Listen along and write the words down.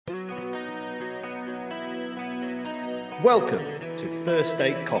Welcome to First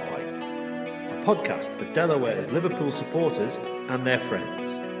State Copites, a podcast for Delaware's Liverpool supporters and their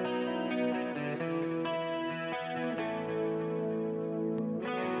friends.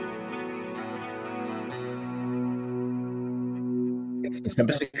 It's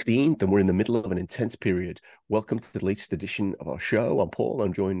December 16th, and we're in the middle of an intense period. Welcome to the latest edition of our show. I'm Paul.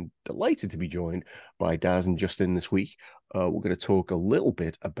 I'm delighted to be joined by Daz and Justin this week. We're going to talk a little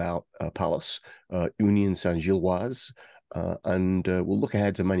bit about Palace, Union Saint-Gilloise, and we'll look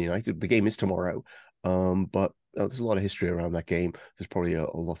ahead to Man United. The game is tomorrow, but there's a lot of history around that game. There's probably a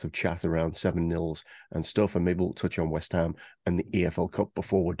lot of chat around 7-0s and stuff, and maybe we'll touch on West Ham and the EFL Cup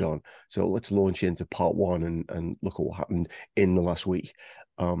before we're done. So let's launch into part one and look at what happened in the last week.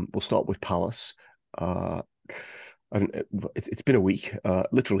 We'll start with Palace. And it's been a week.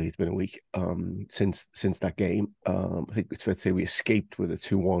 Literally, it's been a week since that game. I think it's fair to say we escaped with a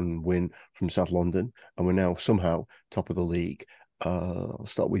 2-1 win from South London, and we're now somehow top of the league. I'll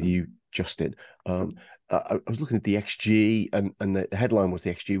start with you, Justin. I was looking at the XG, and the headline was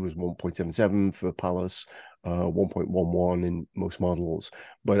the XG was 1.77 for Palace, 1.11 in most models.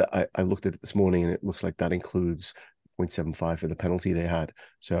 But I looked at it this morning, and it looks like that includes 0.75 for the penalty they had.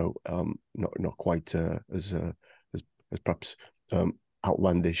 So not quite as perhaps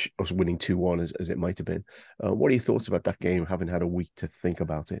outlandish us winning 2-1 as it might have been. What are your thoughts about that game, having had a week to think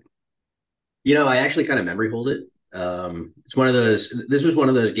about it? I actually kind of memory hold it. It's one of those. This was one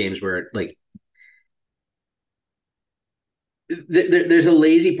of those games where, like, there's a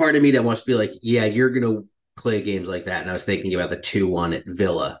lazy part of me that wants to be like, yeah, you're gonna play games like that. And I was thinking about the 2-1 at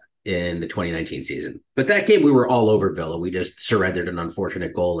Villa in the 2019 season. But that game, we were all over Villa. We just surrendered an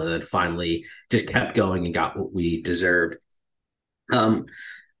unfortunate goal and then finally just kept going and got what we deserved.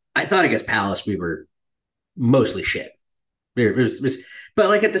 I thought against Palace, we were mostly shit. But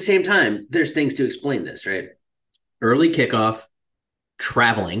like at the same time, there's things to explain this, right? Early kickoff,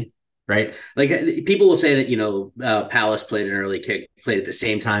 traveling, right? Like people will say that Palace played at the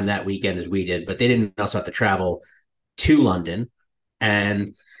same time that weekend as we did, but they didn't also have to travel to London.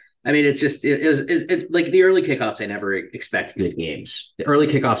 And I mean, it's like the early kickoffs. I never expect good games. The early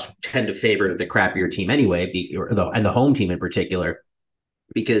kickoffs tend to favor the crappier team anyway, and the home team in particular,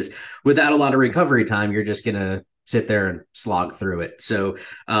 because without a lot of recovery time, you're just gonna sit there and slog through it. So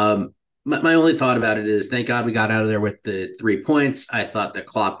my only thought about it is, thank God we got out of there with the 3 points. I thought the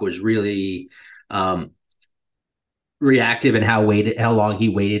Klopp was really reactive in how long he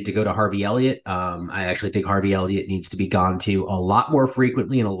waited to go to Harvey Elliott. I actually think Harvey Elliott needs to be gone to a lot more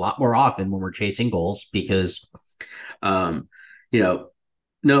frequently and a lot more often when we're chasing goals, because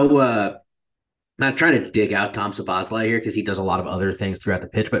not trying to dig out Tom Szoboszlai here because he does a lot of other things throughout the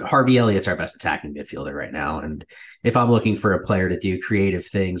pitch, but Harvey Elliott's our best attacking midfielder right now. And if I'm looking for a player to do creative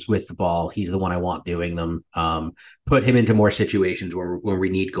things with the ball, he's the one I want doing them. Put him into more situations where we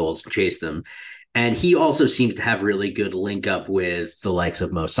need goals to chase them. And he also seems to have really good link up with the likes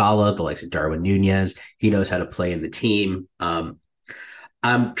of Mo Salah, the likes of Darwin Nunez. He knows how to play in the team.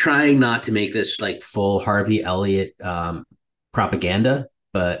 I'm trying not to make this like full Harvey Elliott propaganda,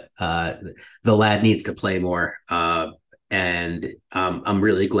 but the lad needs to play more. And I'm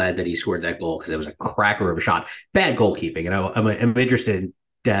really glad that he scored that goal because it was a cracker of a shot. Bad goalkeeping. And I'm interested in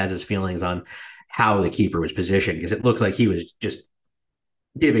Daz's feelings on how the keeper was positioned, because it looked like he was just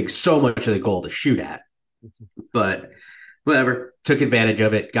giving so much of the goal to shoot at. But whatever, took advantage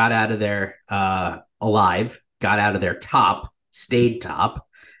of it, got out of there alive, got out of there top, stayed top.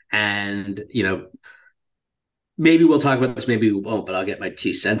 And, maybe we'll talk about this, maybe we won't, but I'll get my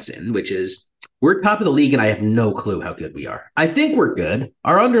 2 cents in, which is we're top of the league and I have no clue how good we are. I think we're good.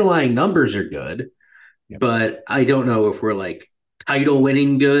 Our underlying numbers are good, but I don't know if we're like title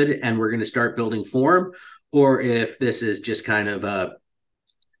winning good and we're going to start building form, or if this is just kind of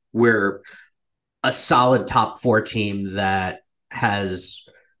we're a solid top 4 team that has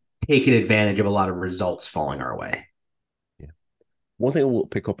taken advantage of a lot of results falling our way. Yeah. One thing we'll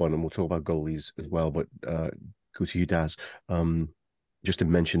pick up on, and we'll talk about goalies as well, but go to you, Daz. Just to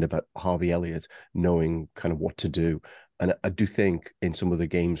mention about Harvey Elliott knowing kind of what to do. And I do think in some of the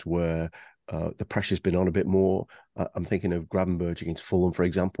games where the pressure's been on a bit more, I'm thinking of Gravenberch against Fulham, for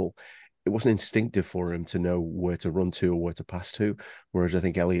example. It wasn't instinctive for him to know where to run to or where to pass to, whereas I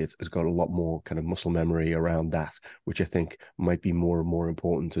think Elliott has got a lot more kind of muscle memory around that, which I think might be more and more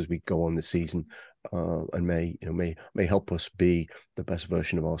important as we go on this season, and may help us be the best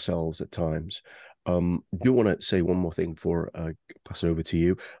version of ourselves at times. I do want to say one more thing before I pass it over to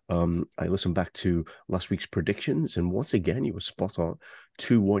you. I listened back to last week's predictions, and once again, you were spot on.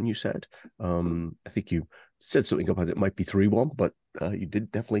 2-1, you said. I think you said something about it might be 3-1, but you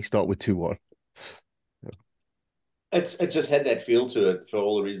did definitely start with 2-1. it just had that feel to it for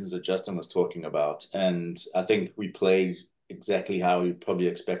all the reasons that Justin was talking about. And I think we played exactly how you probably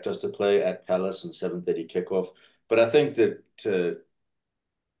expect us to play at Palace and 7:30 kickoff. But I think that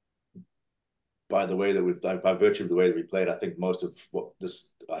by virtue of the way that we played, I think most of what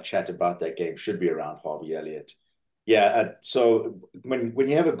this I chat about that game should be around Harvey Elliott. Yeah, so when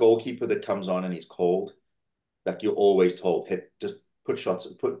you have a goalkeeper that comes on and he's cold, like you're always told, just put shots,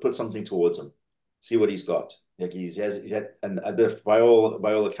 put something towards him, see what he's got. Like and by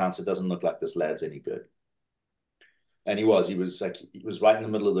all accounts, it doesn't look like this lad's any good. And he was right in the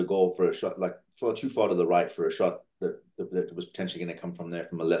middle of the goal for a shot, like for too far to the right for a shot that was potentially going to come from there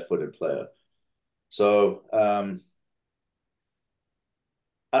from a left-footed player. So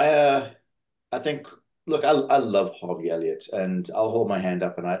I think look, I love Harvey Elliott, and I'll hold my hand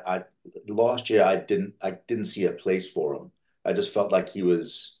up. And I last year I didn't see a place for him. I just felt like he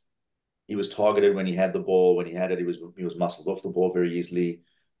was targeted when he had the ball. When he had it, he was muscled off the ball very easily.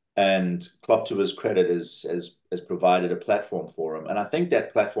 And Klopp, to his credit, has provided a platform for him. And I think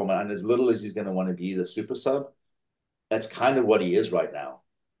that platform, and as little as he's going to want to be the super sub, that's kind of what he is right now.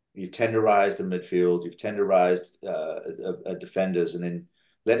 You've tenderized a midfield, you've tenderized defenders, and then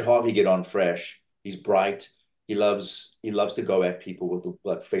let Harvey get on fresh. He's bright. He loves to go at people with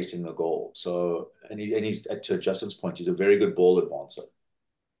like facing the goal. So he's to Justin's point, he's a very good ball advancer.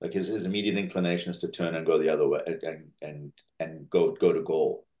 Like his immediate inclination is to turn and go the other way and go to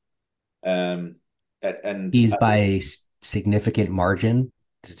goal. And He's by a significant margin,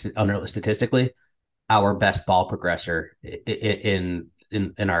 statistically, our best ball progressor in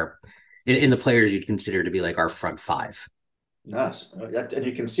the players you'd consider to be like our front five. nice, and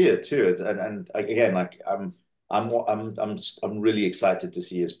you can see it too. And again, like I'm really excited to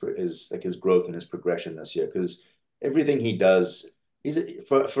see his growth and his progression this year because everything he does,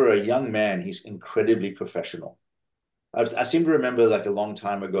 for a young man, he's incredibly professional. I seem to remember like a long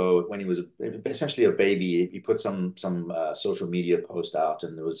time ago when he was essentially a baby, he put some social media post out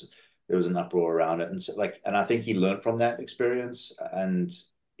and there was an uproar around it. And so, and I think he learned from that experience and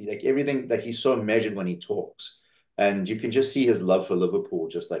like everything, like he's so measured when he talks and you can just see his love for Liverpool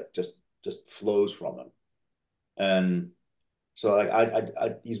just flows from him. And so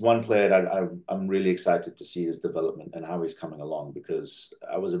like he's one player that I'm really excited to see his development and how he's coming along because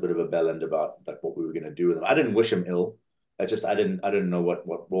I was a bit of a bellend about like what we were going to do with him. I didn't wish him ill. I didn't know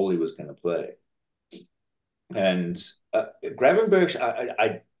what role he was going to play. And Gravenberch,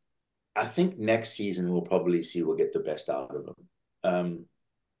 I think next season we'll get the best out of him.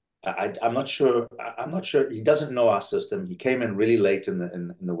 I'm not sure. I'm not sure. He doesn't know our system. He came in really late in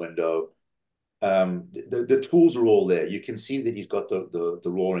the window. The tools are all there. You can see that he's got the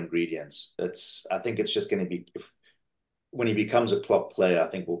raw ingredients. I think it's just going to be when he becomes a Klopp player. I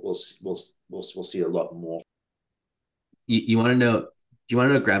think we'll see a lot more. You want to know? Do you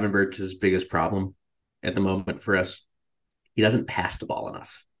want to know Gravenberch's biggest problem at the moment for us? He doesn't pass the ball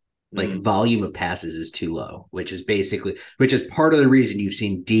enough. Like volume of passes is too low, which is part of the reason you've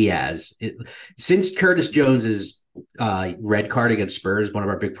seen Diaz since Curtis Jones's red card against Spurs. One of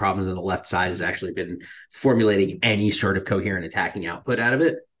our big problems on the left side has actually been formulating any sort of coherent attacking output out of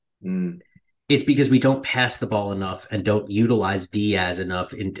it. It's because we don't pass the ball enough and don't utilize Diaz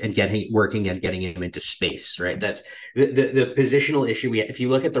enough and getting working and getting him into space, right? That's the positional issue. If you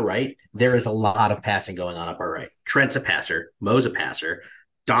look at the right, there is a lot of passing going on up our right. Trent's a passer, Mo's a passer,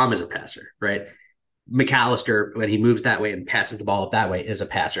 Dom is a passer, right? McAllister, when he moves that way and passes the ball up that way, is a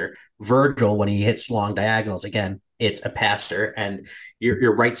passer. Virgil, when he hits long diagonals, again, it's a passer. And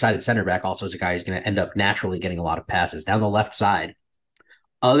your right-sided center back also is a guy who's going to end up naturally getting a lot of passes. Down the left side,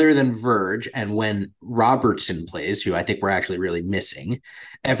 other than Verge and when Robertson plays, who I think we're actually really missing,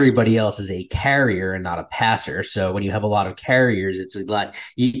 everybody else is a carrier and not a passer. So when you have a lot of carriers, it's a lot.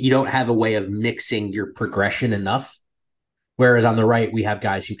 You don't have a way of mixing your progression enough. Whereas on the right, we have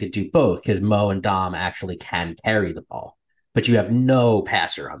guys who could do both because Mo and Dom actually can carry the ball, but you have no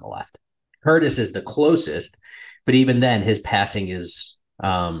passer on the left. Curtis is the closest, but even then, his passing is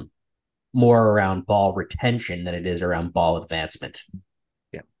more around ball retention than it is around ball advancement.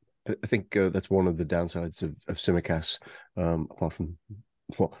 I think that's one of the downsides of Tsimikas, apart from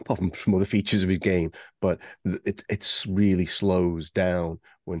some other features of his game, but it really slows down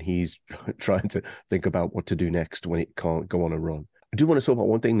when he's trying to think about what to do next when it can't go on a run. I do want to talk about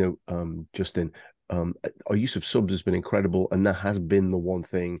one thing though, Justin. Our use of subs has been incredible, and that has been the one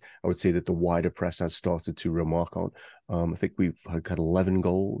thing I would say that the wider press has started to remark on. I think we've had 11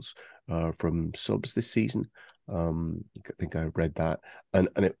 goals from subs this season. I think I read that, and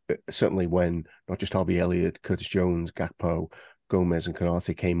it certainly when not just Harvey Elliott, Curtis Jones, Gakpo Gomez and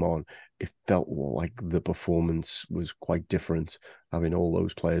Konate came on, it felt like the performance was quite different, having all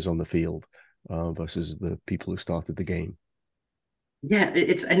those players on the field versus the people who started the game. Yeah,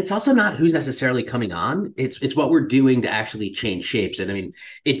 it's also not who's necessarily coming on. It's what we're doing to actually change shapes. And I mean,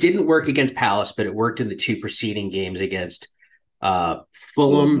 it didn't work against Palace, but it worked in the two preceding games against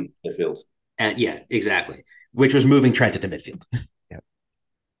Fulham. Midfield. And yeah, exactly. Which was moving Trent into midfield. Yeah.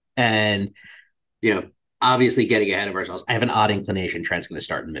 And obviously getting ahead of ourselves. I have an odd inclination Trent's going to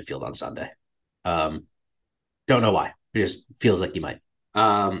start in midfield on Sunday. Don't know why. It just feels like he might.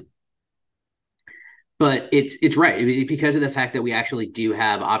 But it's right because of the fact that we actually do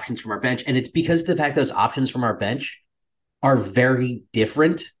have options from our bench, and it's because of the fact that those options from our bench are very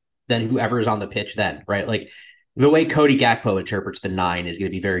different than whoever is on the pitch then, right? Like the way Cody Gakpo interprets the 9 is going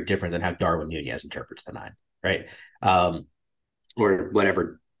to be very different than how Darwin Nunez interprets the 9, right? Or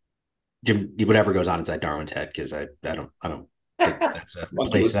whatever goes on inside Darwin's head, because I don't think that's a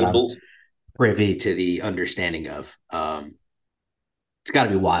place that I'm privy to the understanding of. It's got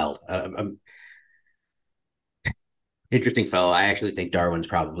to be wild. Interesting fellow. I actually think Darwin's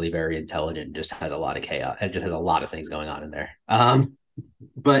probably very intelligent and just has a lot of chaos. It just has a lot of things going on in there.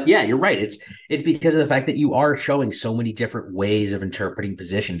 But yeah, you're right. It's because of the fact that you are showing so many different ways of interpreting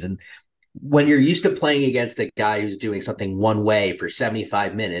positions. And when you're used to playing against a guy who's doing something one way for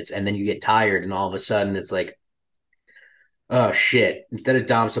 75 minutes, and then you get tired and all of a sudden it's like, oh shit, instead of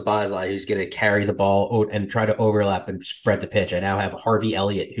Dom Sabazlai, who's going to carry the ball and try to overlap and spread the pitch, I now have Harvey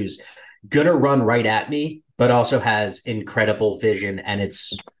Elliott, who's going to run right at me, but also has incredible vision, and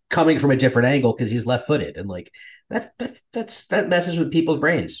it's coming from a different angle because he's left-footed, and like that messes with people's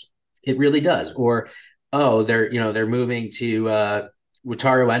brains. It really does. Or they're moving to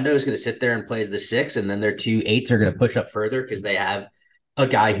Wataru Endo is going to sit there and plays the 6, and then their 2 8s are going to push up further because they have a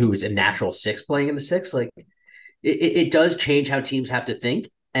guy who is a natural 6 playing in the 6. Like it does change how teams have to think,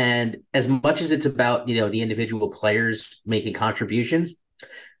 and as much as it's about the individual players making contributions,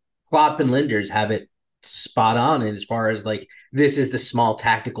 Klopp and Linders have it spot on as far as like this is the small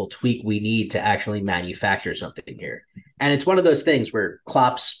tactical tweak we need to actually manufacture something here. And it's one of those things where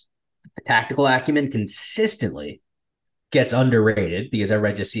Klopp's tactical acumen consistently gets underrated because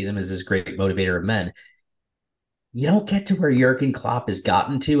everybody just sees him as this great motivator of men. You don't get to where Jurgen Klopp has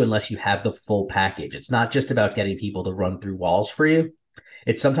gotten to unless you have the full package. It's not just about getting people to run through walls for you.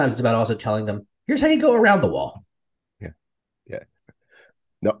 It's about also telling them, here's how you go around the wall. Yeah.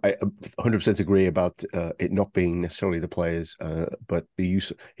 No, I 100% agree about it not being necessarily the players, but the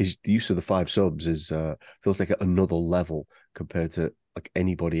use of the 5 subs is feels like another level compared to like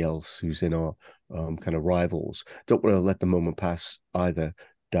anybody else who's in our kind of rivals. Don't want to let the moment pass either,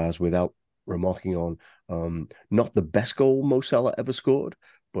 Daz, without remarking on not the best goal Mo Salah ever scored,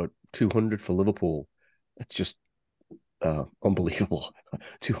 but 200 for Liverpool. It's just unbelievable.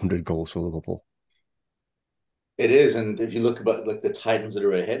 200 goals for Liverpool. It is, and if you look about like the Titans that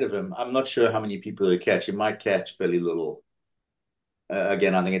are ahead of him, I'm not sure how many people he'll catch. He might catch very little.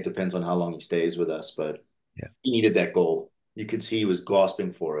 Again, I think it depends on how long he stays with us, but yeah, he needed that goal. You could see he was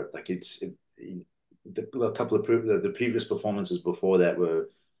gasping for it. Like a couple of the previous performances before that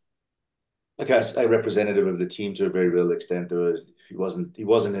were, like a representative of the team to a very real extent. He wasn't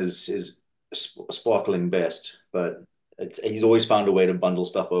his sparkling best, but he's always found a way to bundle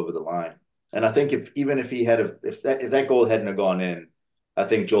stuff over the line. And I think if that goal hadn't have gone in, I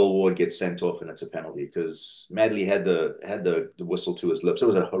think Joel Ward gets sent off and it's a penalty because Madley had the whistle to his lips. It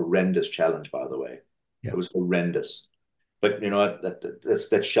was a horrendous challenge, by the way. Yeah. It was horrendous. But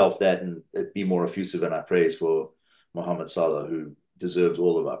let's shelf that and be more effusive in our praise for Mohamed Salah, who deserves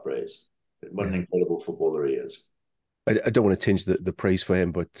all of our praise. What an incredible footballer he is. I don't want to tinge the praise for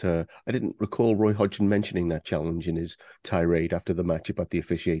him, but I didn't recall Roy Hodgson mentioning that challenge in his tirade after the match about the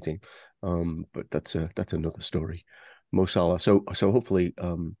officiating. But that's another story. Mo Salah. So hopefully,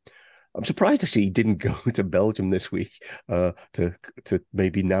 I'm surprised actually he didn't go to Belgium this week to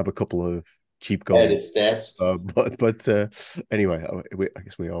maybe nab a couple of cheap goals. Added stats. But anyway, I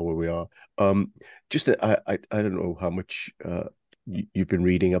guess we are where we are. I don't know how much you've been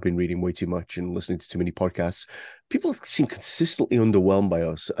reading. I've been reading way too much and listening to too many podcasts. People seem consistently underwhelmed by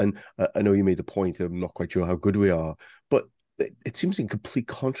us, and I know you made the point. I'm not quite sure how good we are, but it seems in complete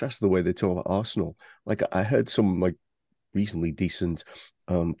contrast to the way they talk about Arsenal. Like I heard some like reasonably decent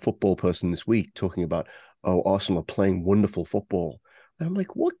football person this week talking about, oh, Arsenal are playing wonderful football, and I'm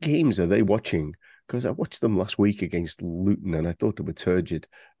like, what games are they watching? Because I watched them last week against Luton, and I thought they were turgid.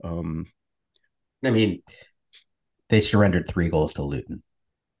 I mean, they surrendered 3 goals to Luton.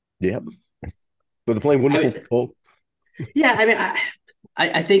 Yeah. But they're playing wonderful football. Yeah, I mean,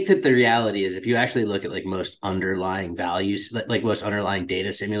 I think that the reality is if you actually look at like most underlying values, like most underlying data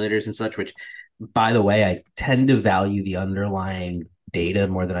simulators and such, which by the way, I tend to value the underlying data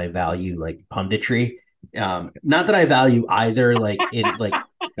more than I value like punditry. Not that I value either like in like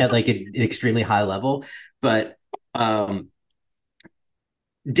at like an extremely high level, but um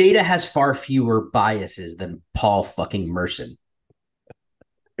data has far fewer biases than Paul fucking Merson.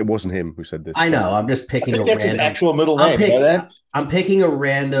 It wasn't him who said this, I but know. I'm just I picking a think that's his random. actual middle I'm name. You know pick. that? I'm picking a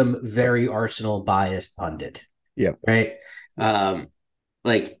random, very Arsenal biased pundit. yeah. Right.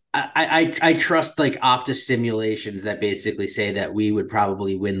 Like I trust like Optus simulations that basically say that we would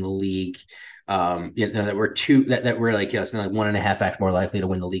probably win the league. That we're that we're like, something like 1.5x more likely to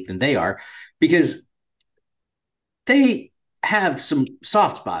win the league than they are, because they have some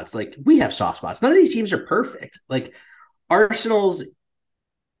soft spots. Like we have soft spots. None of these teams are perfect. Like Arsenal's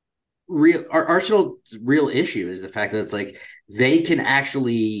Arsenal's real issue is the fact that it's like they can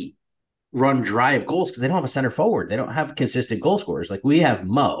actually run drive goals because they don't have a center forward. They don't have consistent goal scorers. Like we have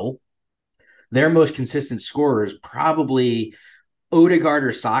Mo. Their most consistent scorers probably Odegaard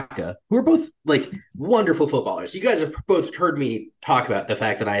or Saka, who are both like wonderful footballers. You guys have both heard me talk about the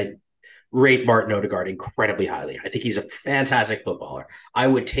fact that I rate Martin Odegaard incredibly highly. I think he's a fantastic footballer. I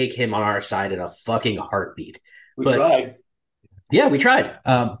would take him on our side in a fucking heartbeat. We But tried. yeah, we tried.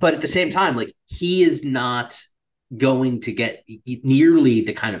 But at the same time, like he is not going to get nearly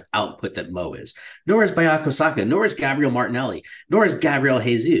the kind of output that Mo is. Nor is Bayako Saka, nor is Gabriel Martinelli, nor is Gabriel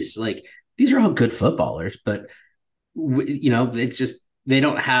Jesus. Like these are all good footballers, but it's just they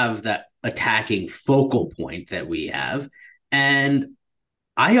don't have that attacking focal point that we have. And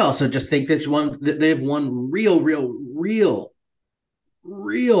I also just think that they have one real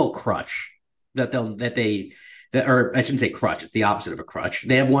crutch or I shouldn't say crutch, it's the opposite of a crutch.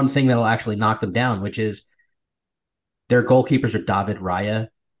 They have one thing that'll actually knock them down, which is their goalkeepers are David Raya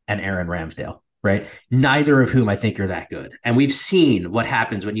and Aaron Ramsdale, right? Neither of whom I think are that good. And we've seen what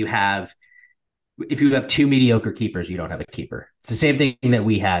happens if you have two mediocre keepers, you don't have a keeper. It's the same thing that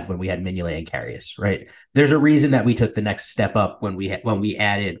we had when we had Mignolet and Karius, right? There's a reason that we took the next step up when we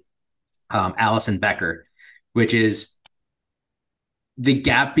added Allison Becker, which is the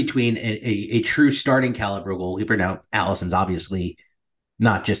gap between a true starting caliber goalkeeper. Now, Allison's obviously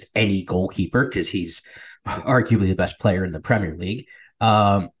not just any goalkeeper because he's arguably the best player in the Premier League,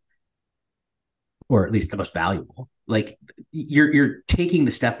 or at least the most valuable. Like you're taking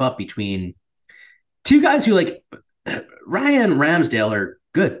the step up between two guys who like Ryan and Ramsdale are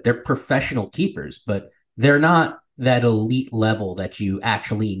good. They're professional keepers, but they're not that elite level that you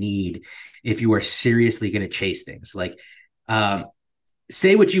actually need if you are seriously going to chase things. Like,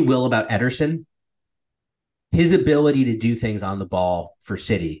 say what you will about Ederson, his ability to do things on the ball for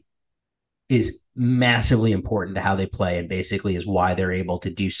City is massively important to how they play, and basically is why they're able to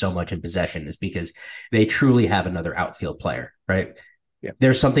do so much in possession, is because they truly have another outfield player, right? Yeah.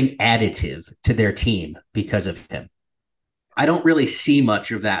 There's something additive to their team because of him. I don't really see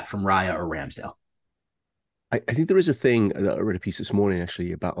much of that from Raya or Ramsdale. I think there is a thing that I read a piece this morning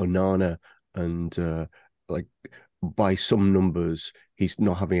actually about Onana, and like by some numbers, he's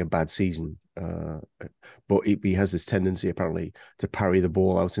not having a bad season. But he has this tendency apparently to parry the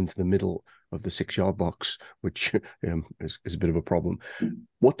ball out into the middle of the 6-yard box, which is a bit of a problem.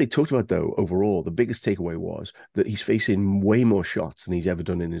 What they talked about, though, overall, the biggest takeaway was that he's facing way more shots than he's ever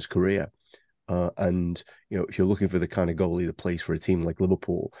done in his career. And if you're looking for the kind of goalie that plays for a team like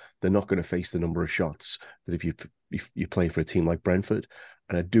Liverpool, they're not going to face the number of shots that if you play for a team like Brentford.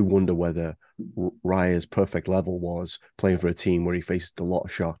 And I do wonder whether Raya's perfect level was playing for a team where he faced a lot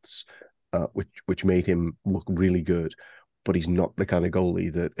of shots, which made him look really good. But he's not the kind of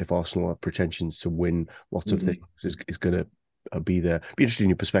goalie that, if Arsenal have pretensions to win lots of things, is going to be there. Be interested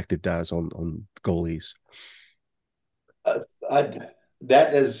in your perspective, Daz, on goalies.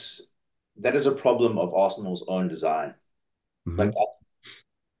 That is a problem of Arsenal's own design. Mm-hmm.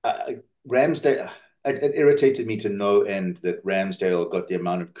 Like Ramsdale, it irritated me to no end that Ramsdale got the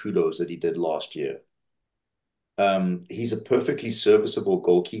amount of kudos that he did last year. He's a perfectly serviceable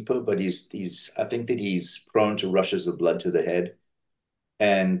goalkeeper, but I think that he's prone to rushes of blood to the head,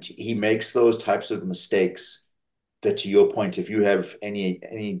 and he makes those types of mistakes that, to your point, if you have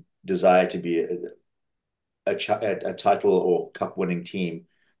any desire to be a title or cup winning team,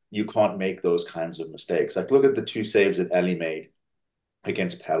 you can't make those kinds of mistakes. Like, look at the 2 saves that Ali made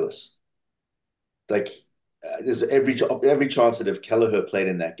against Palace. Like, there's every chance that if Kelleher played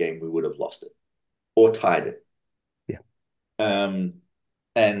in that game, we would have lost it or tied it. Yeah.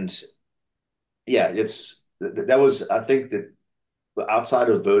 And yeah, that was, I think that outside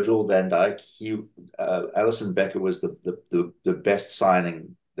of Virgil van Dijk, Alisson Becker was the best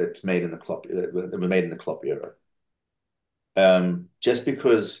signing that's made in the Klopp that was made in the Klopp era. Just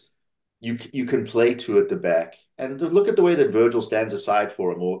because you can play two at the back, and look at the way that Virgil stands aside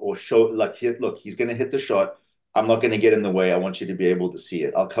for him, or show like look, he's going to hit the shot. I'm not going to get in the way. I want you to be able to see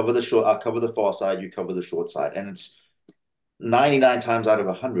it. I'll cover the far side. You cover the short side, and it's 99 times out of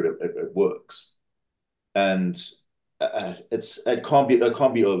 100 it works. And it can't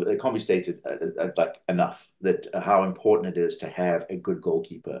be stated like enough that how important it is to have a good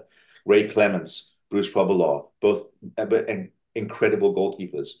goalkeeper. Ray Clements, Bruce Probelaar, both incredible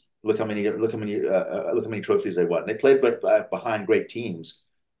goalkeepers. Look how many trophies they won. They played behind great teams,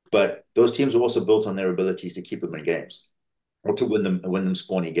 but those teams are also built on their abilities to keep them in games or to win them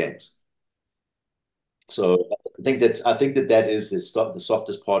scrawny games. So I think that is the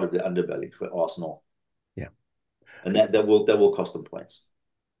softest part of the underbelly for Arsenal. Yeah, and that will cost them points.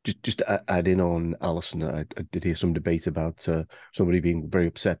 Just to add in on Alisson, I did hear some debate about somebody being very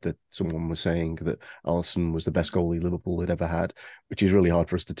upset that someone was saying that Alisson was the best goalie Liverpool had ever had, which is really hard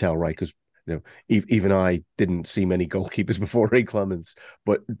for us to tell, right? Because even I didn't see many goalkeepers before Ray Clements,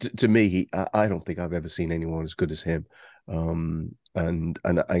 but to me, I don't think I've ever seen anyone as good as him. And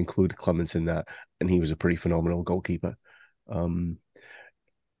I include Clements in that, and he was a pretty phenomenal goalkeeper.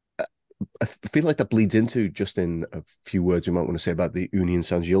 I feel like that bleeds into just in a few words we might want to say about the Union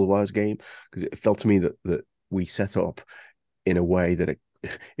Saint-Gilloise game, because it felt to me that we set up in a way that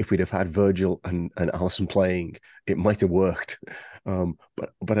if we'd have had Virgil and Alisson playing, it might have worked. But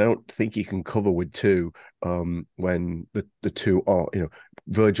I don't think you can cover with two when the two are,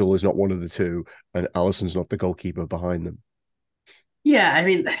 Virgil is not one of the two and Alisson's not the goalkeeper behind them. Yeah, I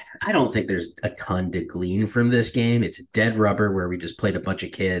mean, I don't think there's a ton to glean from this game. It's dead rubber where we just played a bunch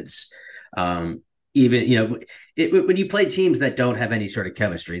of kids. Even when you play teams that don't have any sort of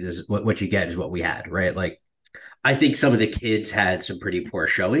chemistry, this is what you get is what we had, right? Like, I think some of the kids had some pretty poor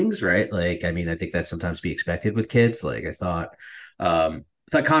showings, right? Like, I mean, I think that's sometimes to be expected with kids. Like, I thought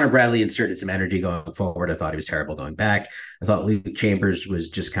Connor Bradley inserted some energy going forward. I thought he was terrible going back. I thought Luke Chambers was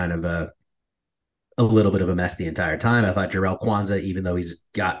just kind of a little bit of a mess the entire time. I thought Jarrell Kwanzaa, even though he's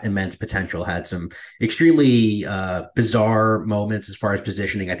got immense potential, had some extremely bizarre moments as far as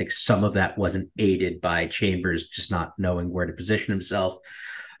positioning. I think some of that wasn't aided by Chambers just not knowing where to position himself.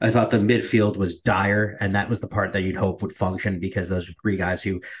 I thought the midfield was dire, and that was the part that you'd hope would function because those are three guys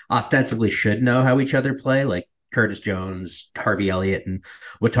who ostensibly should know how each other play. Like Curtis Jones, Harvey Elliott, and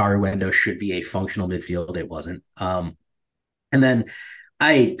Wataru Wendo should be a functional midfield. It wasn't. And then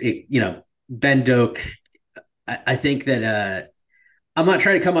Ben Doak, I think that I'm not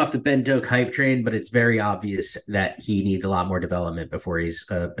trying to come off the Ben Doak hype train, but it's very obvious that he needs a lot more development before he's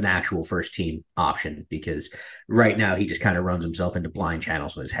an actual first team option, because right now he just kind of runs himself into blind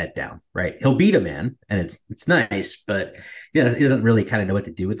channels with his head down, right? He'll beat a man and it's nice, but he doesn't really kind of know what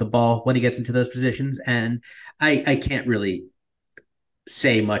to do with the ball when he gets into those positions. And I can't really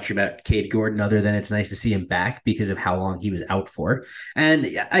say much about Cade Gordon other than it's nice to see him back because of how long he was out for. And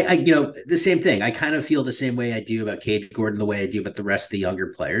I the same thing. I kind of feel the same way I do about Cade Gordon the way I do about the rest of the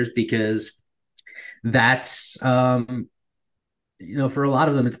younger players, because that's for a lot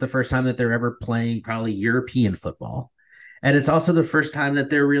of them, it's the first time that they're ever playing probably European football. And it's also the first time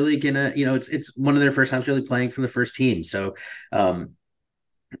that they're really gonna, it's one of their first times really playing for the first team. So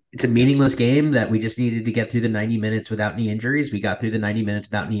it's a meaningless game that we just needed to get through the 90 minutes without any injuries. We got through the 90 minutes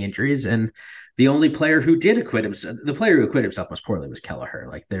without any injuries. And the only player who did acquit himself, the player who acquitted himself most poorly was Kelleher.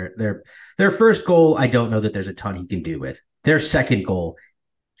 Like their first goal, I don't know that there's a ton he can do with. Their second goal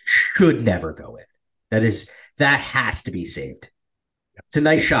should never go in. That has to be saved. It's a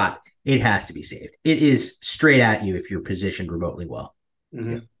nice shot. It has to be saved. It is straight at you if you're positioned remotely well.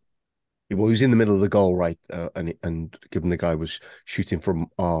 Mm-hmm. Yeah. Well, he was in the middle of the goal, right? And given the guy was shooting from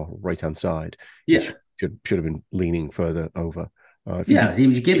our right-hand side, he should have been leaning further over.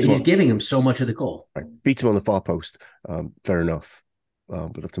 He's giving him so much of the goal. Right. Beat him on the far post. Fair enough.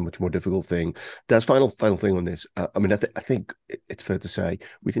 But that's a much more difficult thing. That's final thing on this. I think it's fair to say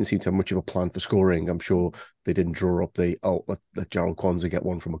we didn't seem to have much of a plan for scoring. I'm sure they didn't draw up let Jarrell Kwanzaa get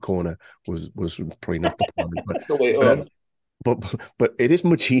one from a corner was probably not the plan. But it is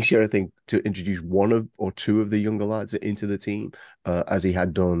much easier, I think, to introduce one or two of the younger lads into the team, as he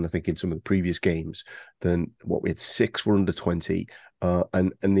had done, I think, in some of the previous games, than what we had. 6 were under 20,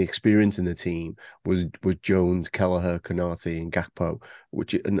 and the experience in the team was Jones, Kelleher, Konate, and Gakpo,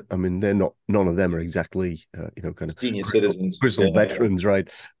 which, I mean, none of them are exactly kind of senior citizens, grizzled veterans, right?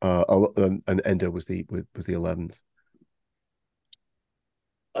 And Endo was the 11th.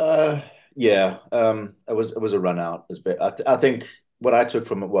 It was a run out. I think what I took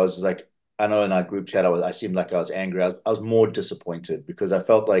from it was like, I know in our group chat, I seemed like I was angry. I was more disappointed because I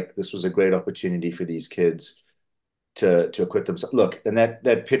felt like this was a great opportunity for these kids to equip themselves. Look, and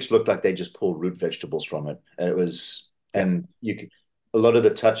that pitch looked like they just pulled root vegetables from it. And it was, Yeah. and you could, a lot of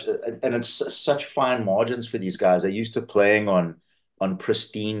the touch, and it's such fine margins for these guys. They're used to playing on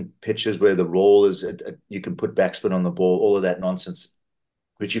pristine pitches where the roll is, you can put backspin on the ball, all of that nonsense.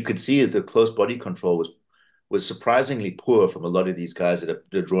 But you could see the close body control was surprisingly poor from a lot of these guys that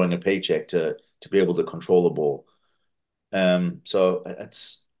are drawing a paycheck to be able to control the ball. So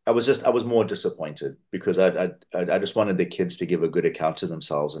I was more disappointed because I just wanted the kids to give a good account to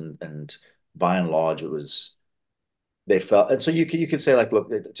themselves, and by and large it was they felt. And so you could say, like, look,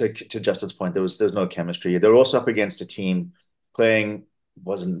 to Justin's point, there's no chemistry. They're also up against a team playing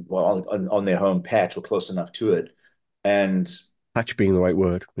wasn't well on their home patch or close enough to it, and Patch being the right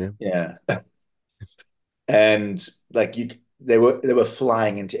word. Yeah. yeah, and like they were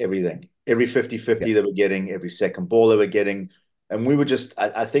flying into everything. Every 50-50 Yeah. they were getting, every second ball they were getting. And we were just,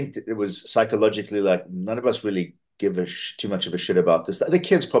 I think that it was psychologically like none of us really give too much of a shit about this. The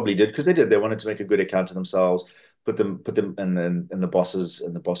kids probably did because they did. They wanted to make a good account of themselves, put them in the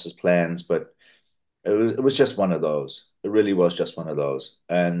boss's plans. But it was just one of those. It really was just one of those.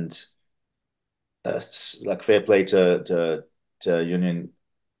 And it's like fair play to Union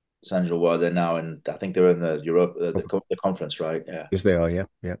Saint-Gilloise. They're now in, I think they're in the Europe, the conference, right? Yeah. Yes, they are. Yeah.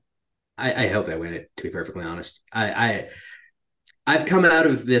 Yeah. I hope they win it, to be perfectly honest. I've come out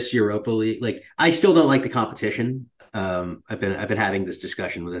of this Europa League. Like, I still don't like the competition. I've been having this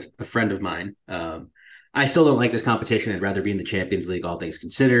discussion with a friend of mine. I still don't like this competition. I'd rather be in the Champions League, all things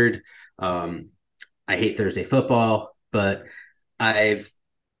considered. I hate Thursday football, but I've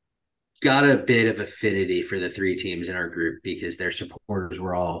got a bit of affinity for the three teams in our group because their supporters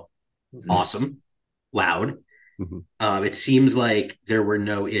were all awesome, loud. It seems like there were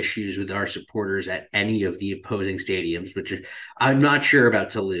no issues with our supporters at any of the opposing stadiums, which I'm not sure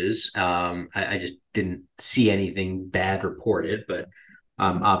about Toulouse. I just didn't see anything bad reported, but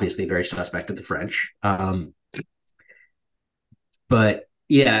obviously very suspect of the French. But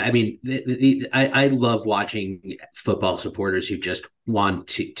yeah, I mean, I love watching football supporters who just want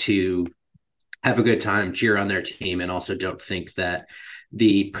to have a good time, cheer on their team, and also don't think that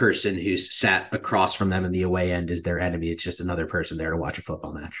the person who's sat across from them in the away end is their enemy. It's just another person there to watch a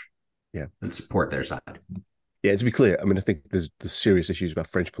football match. Yeah. And support their side. Yeah, to be clear, I mean, I think there's serious issues about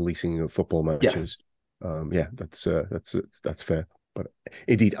French policing of football matches. Yeah, that's fair. But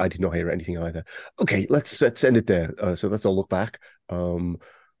indeed, I did not hear anything either. Okay, let's end it there. So let's all look back. One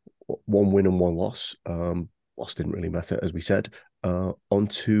win and one loss. Loss didn't really matter, as we said. On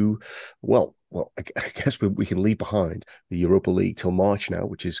to, I guess we can leave behind the Europa League till March now,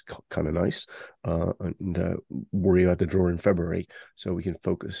 which is kind of nice, and worry about the draw in February, so we can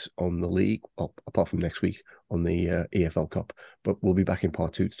focus on the league, well, apart from next week on the EFL Cup. But we'll be back in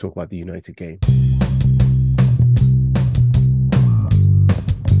part 2 to talk about the United game.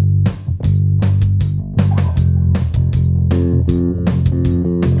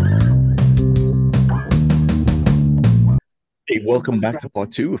 Hey, welcome back to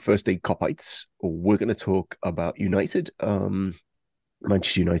part 2 of First Aid Copites. We're going to talk about United,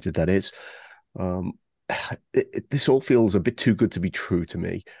 Manchester United, that is. This all feels a bit too good to be true to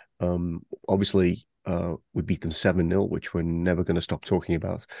me. Obviously, we beat them 7-0, which we're never going to stop talking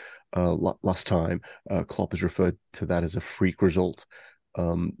about. Last time, Klopp has referred to that as a freak result.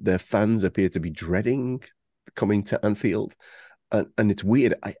 Their fans appear to be dreading coming to Anfield. And it's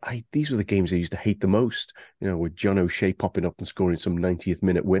weird. These were the games I used to hate the most. You know, with John O'Shea popping up and scoring some 90th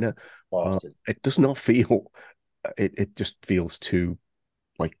minute winner. It does not feel. It just feels too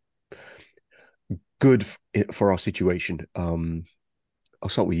like good for our situation. I'll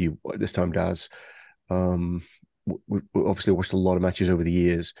start with you this time, Daz. We obviously watched a lot of matches over the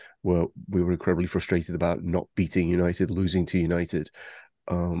years where we were incredibly frustrated about not beating United, losing to United.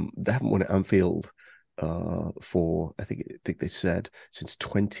 They haven't won at Anfield for I think they said since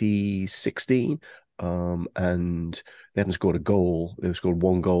 2016, and they haven't scored a goal. They've scored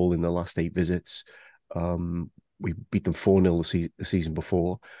one goal in the last 8 visits. We beat them 4-0 the season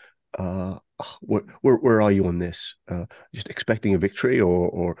before. Where are you on this? Just expecting a victory,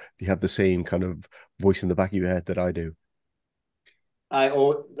 or do you have the same kind of voice in the back of your head that I do?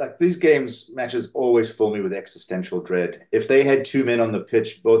 Like these matches always fill me with existential dread. If they had 2 men on the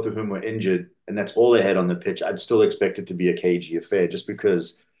pitch, both of whom were injured, and that's all they had on the pitch, I'd still expect it to be a cagey affair just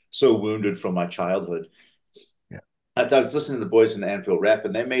because so wounded from my childhood. Yeah. I was listening to the boys in the Anfield Rap,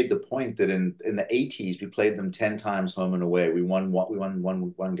 and they made the point that in the 80s, we played them 10 times home and away. We won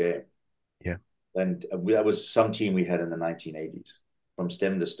one game. Yeah. And that was some team we had in the 1980s. from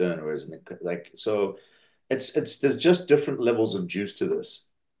stem to stern, whereas like so, there's just different levels of juice to this.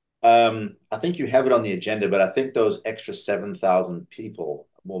 I think you have it on the agenda, but I think those extra 7,000 people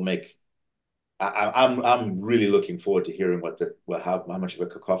will make. I'm really looking forward to hearing how much of a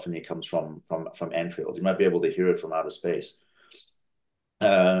cacophony comes from Anfield. You might be able to hear it from outer space,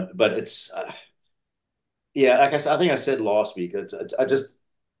 but it's yeah. Like I think I said last week. It's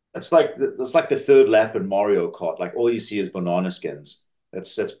like the third lap in Mario Kart. Like all you see is banana skins.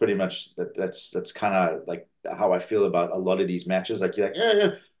 That's pretty much that's kind of like how I feel about a lot of these matches. Like you're like,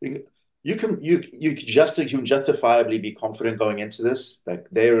 yeah. You can justifiably be confident going into this. Like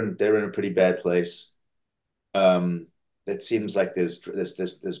they're in a pretty bad place. It seems like there's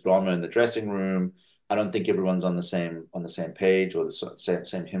drama in the dressing room. I don't think everyone's on the same page or the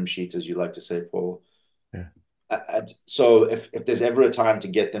same hymn sheet, as you like to say, Paul. Yeah. So if there's ever a time to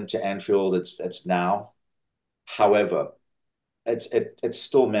get them to Anfield, it's now. However, it's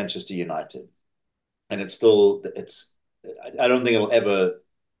still Manchester United, and it's I don't think it'll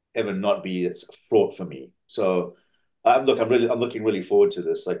ever not be. It's fraught for me. So look, I'm looking really forward to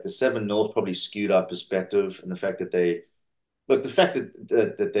this. Like the 7-0 probably skewed our perspective, and the fact that they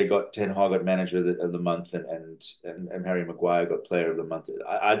got Ten Hag got manager of the month and Harry Maguire got player of the month.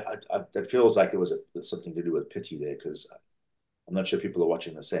 It feels like it was something to do with pity there, because I'm not sure people are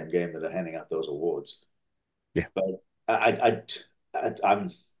watching the same game that are handing out those awards. Yeah, but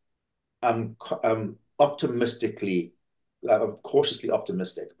I'm optimistically, I'm cautiously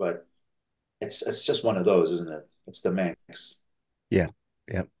optimistic, but it's just one of those, isn't it? It's the Manx. Yeah.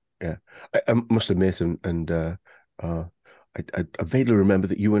 I must admit, I vaguely remember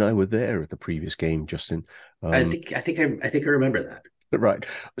that you and I were there at the previous game, Justin. I think I remember that. Right.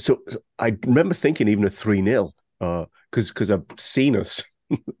 So I remember thinking even a 3-0, because I've seen us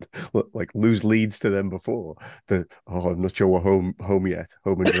like lose leads to them before. I'm not sure we're home yet,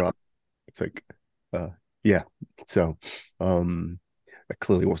 home and dry. It's like, yeah. So that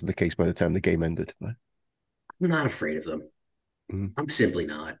clearly wasn't the case by the time the game ended. But I'm not afraid of them. Mm. I'm simply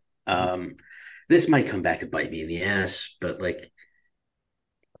not. This might come back to bite me in the ass, but like,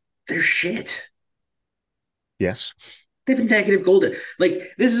 they're shit. Yes. They have a negative goal. Like,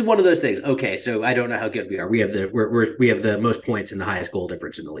 this is one of those things. Okay, so I don't know how good we are. We have the most points and the highest goal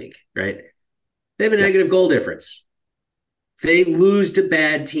difference in the league, right? They have a negative goal difference. They lose to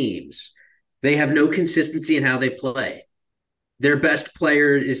bad teams. They have no consistency in how they play. Their best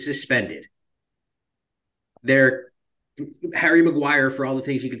player is suspended. They're Harry Maguire, for all the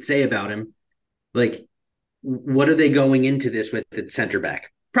things you could say about him. Like, what are they going into this with at center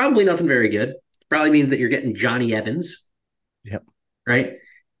back? Probably nothing very good. Probably means that you're getting Johnny Evans. Yep. Right?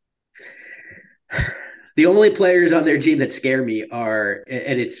 The only players on their team that scare me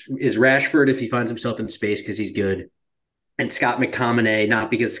is Rashford if he finds himself in space because he's good, and Scott McTominay,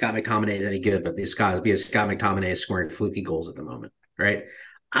 not because Scott McTominay is any good, but because Scott McTominay is scoring fluky goals at the moment, right?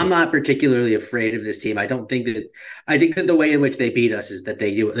 I'm not particularly afraid of this team. I think that the way in which they beat us is that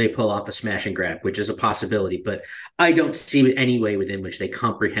they pull off a smash and grab, which is a possibility, but I don't see any way within which they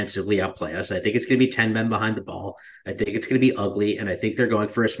comprehensively outplay us. I think it's going to be 10 men behind the ball. I think it's going to be ugly, and I think they're going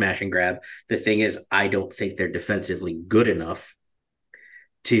for a smash and grab. The thing is, I don't think they're defensively good enough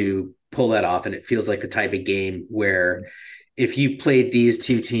to pull that off, and it feels like the type of game where if you played these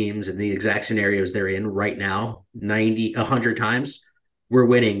two teams in the exact scenarios they're in right now 100 times, we're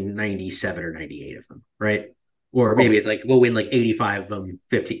winning 97 or 98 of them, right? Or maybe it's like we'll win like 85 of them,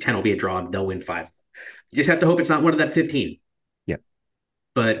 10 will be a draw, and they'll win 5. You just have to hope it's not one of that 15. Yeah.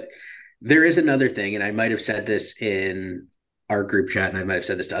 But there is another thing, and I might have said this in our group chat, and I might have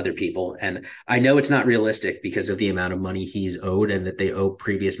said this to other people, and I know it's not realistic because of the amount of money he's owed and that they owe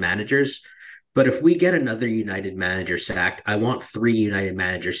previous managers. But if we get another United manager sacked, I want 3 United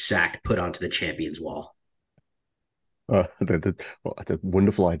managers sacked put onto the champions wall. That's a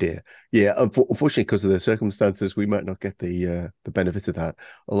wonderful idea. Yeah, unfortunately, because of the circumstances, we might not get the benefit of that.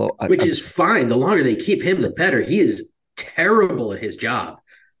 Although, which is fine. The longer they keep him, the better. He is terrible at his job.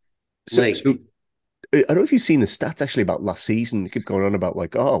 So I don't know if you've seen the stats actually about last season. It kept going on about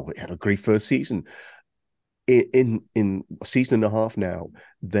like, oh, we had a great first season. In a season and a half now,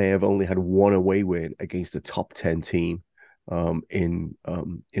 they have only had 1 away win against a top 10 team in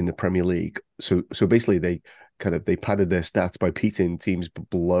the Premier League. So basically they padded their stats by beating teams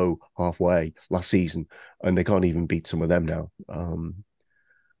below halfway last season, and they can't even beat some of them now.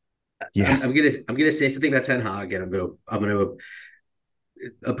 Yeah, I'm gonna say something about Ten Hag, and I'm gonna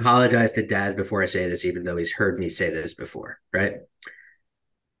apologize to Daz before I say this, even though he's heard me say this before. Right?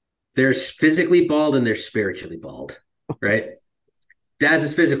 They're physically bald and they're spiritually bald. Right? Daz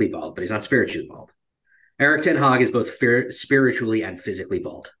is physically bald, but he's not spiritually bald. Eric Ten Hag is both spiritually and physically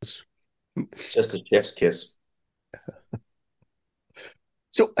bald. Just a chef's kiss.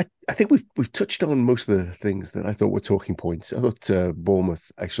 So I think we've touched on most of the things that I thought were talking points. I thought Bournemouth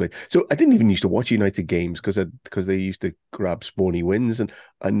actually. So I didn't even used to watch United games because they used to grab spawny wins, and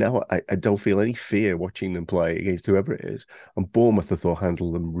now I don't feel any fear watching them play against whoever it is. And Bournemouth I thought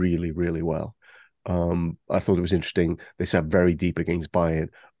handled them really really well. I thought it was interesting. They sat very deep against Bayern,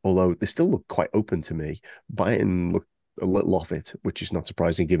 although they still look quite open to me. Bayern looked a little off it, which is not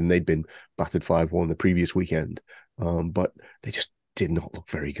surprising given they'd been battered 5-1 the previous weekend. But they just did not look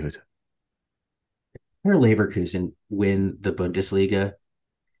very good. Or Leverkusen win the Bundesliga.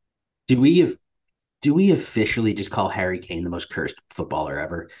 Do we officially just call Harry Kane the most cursed footballer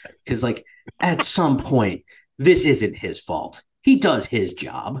ever? Because like at some point, this isn't his fault. He does his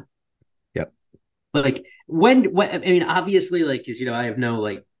job. Yep. Like when I mean, obviously, like, because I have no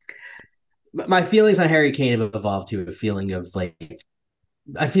like my feelings on Harry Kane have evolved to a feeling of like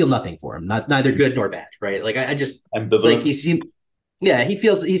I feel nothing for him, neither good nor bad, right? Like I just like he seems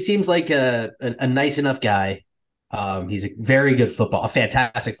like a nice enough guy. He's a very good a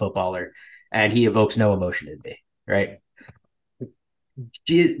fantastic footballer, and he evokes no emotion in me, right?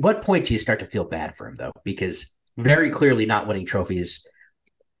 What point do you start to feel bad for him though? Because very clearly not winning trophies,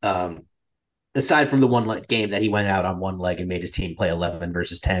 aside from the one game that he went out on one leg and made his team play 11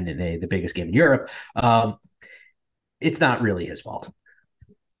 versus 10 in the biggest game in Europe, it's not really his fault.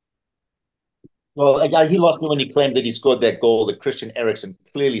 Well, he lost me when he claimed that he scored that goal that Christian Eriksen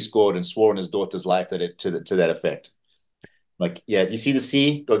clearly scored and swore on his daughter's life that it to that effect. Like, yeah, you see the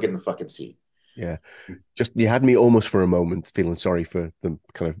C? Go get in the fucking C. Yeah, just you had me almost for a moment feeling sorry for the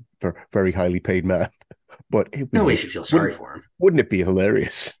kind of very highly paid man, but no way should feel sorry for him. Wouldn't it be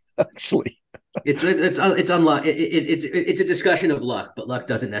hilarious? Actually, it's unluck. It's a discussion of luck, but luck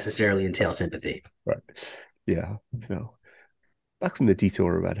doesn't necessarily entail sympathy. Right? Yeah. So back from the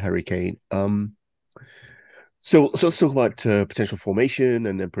detour about Harry Kane. So let's talk about potential formation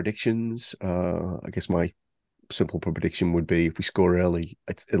and then predictions. I guess my simple prediction would be if we score early,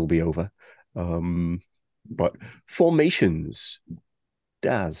 it'll be over. But formations,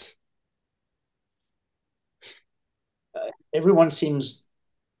 Daz. Everyone seems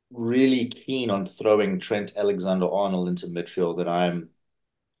really keen on throwing Trent Alexander-Arnold into midfield, and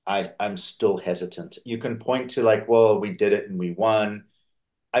I'm still hesitant. You can point to like, well, we did it and we won.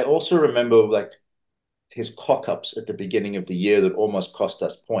 I also remember like his cock-ups at the beginning of the year that almost cost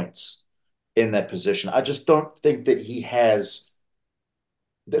us points in that position. I just don't think that he has.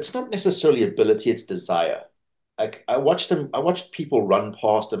 That's not necessarily ability; it's desire. Like I watched people run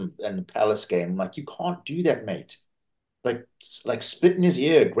past him in the Palace game. Like you can't do that, mate. Like spit in his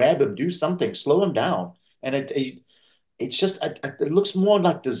ear, grab him, do something, slow him down. And it's just it looks more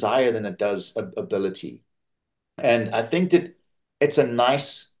like desire than it does ability. And I think that it's a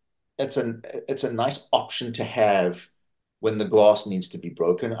nice it's a nice option to have when the glass needs to be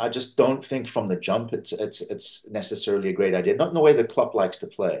broken. I just don't think from the jump it's necessarily a great idea. Not in the way the Klopp likes to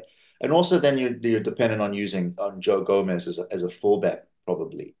play. And also then you're dependent on using Joe Gomez as a fullback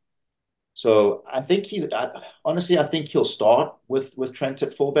probably. So I think honestly I think he'll start with Trent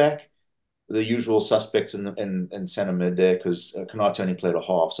at fullback, the usual suspects in centre mid there because Konate only played a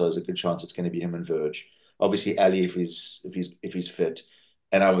half, so there's a good chance it's going to be him and Verge. Obviously Ali if he's fit,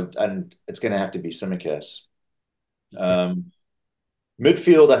 and it's going to have to be Tsimikas.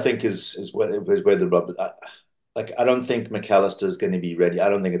 Midfield I think is where the rub. I don't think McAllister is going to be ready. I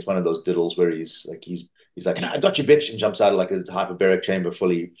don't think it's one of those diddles where he's like I got you bitch and jumps out of like a hyperbaric chamber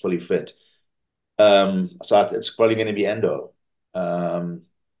fully fit. So it's probably going to be Endo.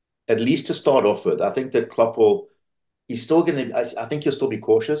 At least to start off with. I think that Klopp he's still going to, I think he'll still be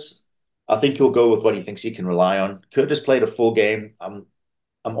cautious. I think he'll go with what he thinks he can rely on. Curtis played a full game. I'm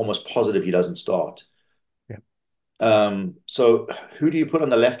almost positive he doesn't start. Yeah. So who do you put on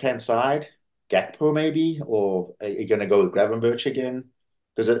the left-hand side? Gakpo maybe? Or are you going to go with Gravenberch again?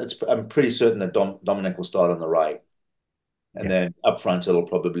 Because I'm pretty certain that Dominic will start on the right. And then up front, it'll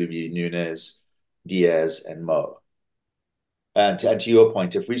probably be Nunez, Diaz, and Mo. And to your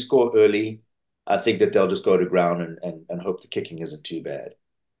point, if we score early, I think that they'll just go to ground and hope the kicking isn't too bad.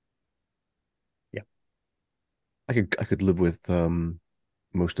 Yeah, I could live with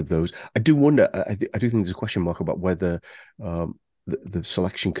most of those. I do wonder. I do think there's a question mark about whether the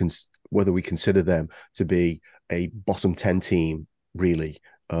selection whether we consider them to be a bottom 10 team really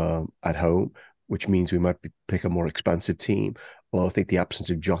at home, which means we might pick a more expansive team. Although I think the absence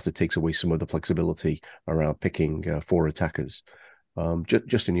of Jota takes away some of the flexibility around picking four attackers.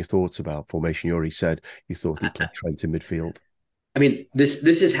 Just in your thoughts about formation, you already said you thought he'd play Trent in midfield. I mean, this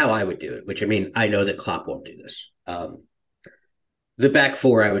is how I would do it. Which I mean, I know that Klopp won't do this. The back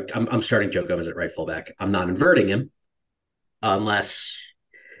four, I'm starting Joe Gomez at right fullback. I'm not inverting him unless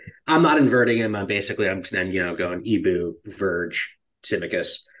I'm not inverting him. I'm then going Ibu, Verge,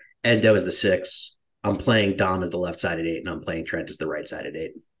 Simicus, Endo is the six. I'm playing Dom as the left sided eight, and I'm playing Trent as the right sided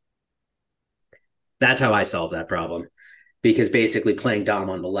eight. That's how I solve that problem, because basically playing Dom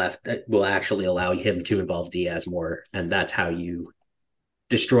on the left will actually allow him to involve Diaz more, and that's how you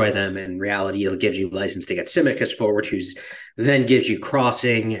destroy them. In reality, it'll give you license to get Simicus forward, who's then gives you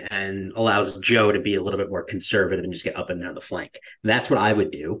crossing and allows Joe to be a little bit more conservative and just get up and down the flank. That's what I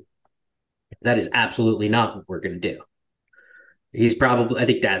would do. That is absolutely not what we're going to do. I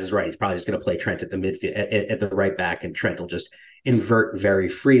think Daz is right. He's probably just going to play Trent at the midfield, at the right back, and Trent will just invert very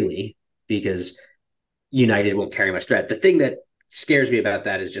freely because United won't carry much threat. The thing that scares me about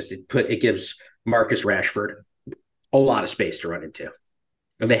that is just it gives Marcus Rashford a lot of space to run into.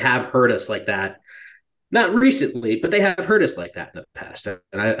 And they have hurt us like that. Not recently, but they have hurt us like that in the past. And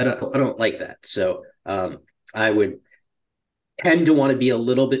I don't like that. So I would tend to want to be a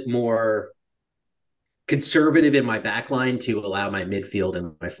little bit more conservative in my back line to allow my midfield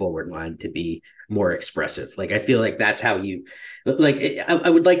and my forward line to be more expressive. Like, I feel like that's how you like, I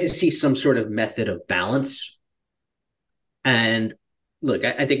would like to see some sort of method of balance. And look,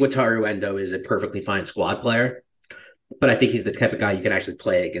 I think Wataru Endo is a perfectly fine squad player, but I think he's the type of guy you can actually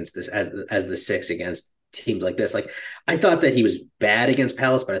play against this as the six against teams like this. Like, I thought that he was bad against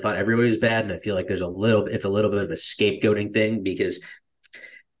Palace, but I thought everybody was bad. And I feel like it's a little bit of a scapegoating thing, because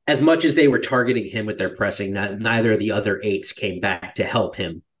as much as they were targeting him with their pressing, neither of the other eights came back to help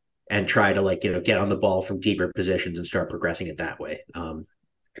him and try to get on the ball from deeper positions and start progressing it that way.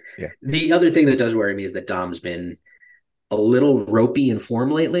 The other thing that does worry me is that Dom's been a little ropey in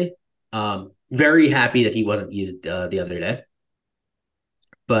form lately. Very happy that he wasn't used the other day,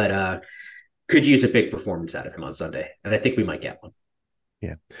 but could use a big performance out of him on Sunday, and I think we might get one.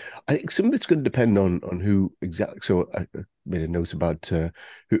 Yeah, I think some of it's going to depend on who exactly. So I made a note about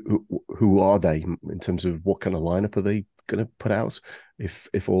who are they in terms of what kind of lineup are they going to put out if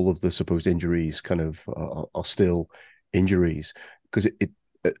all of the supposed injuries kind of are still injuries, because it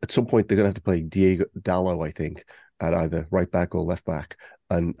at some point they're going to have to play Diego Dallo, I think, at either right back or left back,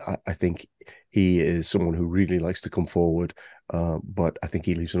 and I think he is someone who really likes to come forward, but I think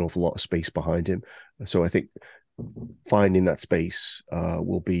he leaves an awful lot of space behind him. So I think finding that space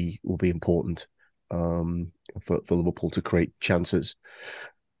will be important for Liverpool to create chances.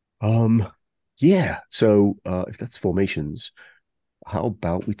 Yeah. So if that's formations, how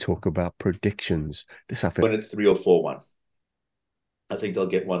about we talk about predictions? This happened when it's 3 or 4-1. I think they'll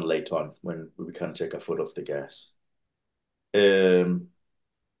get one late on when we kind of take our foot off the gas.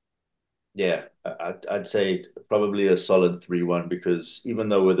 Yeah, I'd say probably a solid 3-1, because even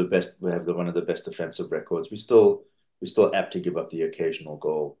though we're the best, we have one of the best defensive records, we still apt to give up the occasional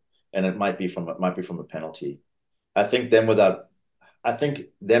goal, and it might be from a penalty. I think them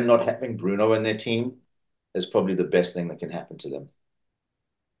not having Bruno in their team is probably the best thing that can happen to them.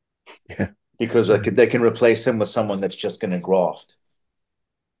 Yeah, because they can replace him with someone that's just going to graft.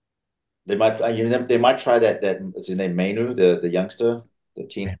 They might try that what's his name, Mainu, the youngster, the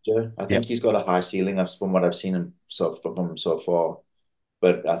teenager. I think he's got a high ceiling from what I've seen him so far.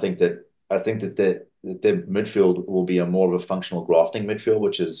 But I think that the midfield will be a more of a functional grafting midfield,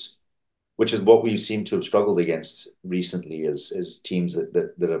 which is what we seem to have struggled against recently, is teams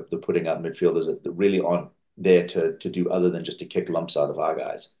that are putting up midfielders that really aren't there to do other than just to kick lumps out of our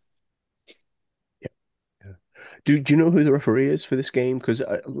guys. Do you know who the referee is for this game? Because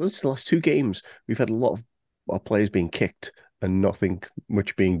the last two games, we've had a lot of our players being kicked and nothing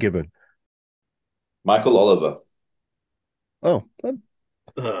much being given. Michael Oliver. Oh,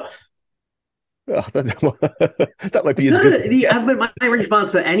 that might be as good. My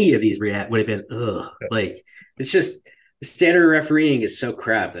response to any of these would have been, ugh. Like, it's just the standard refereeing is so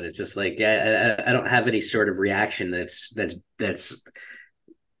crap that it's just like I don't have any sort of reaction that's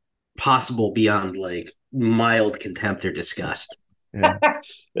possible beyond like mild contempt or disgust. Yeah.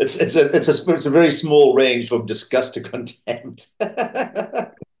 It's a very small range from disgust to contempt.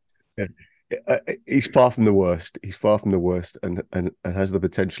 Yeah. He's far from the worst. He's far from the worst, and has the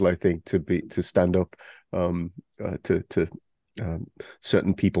potential, I think, to stand up to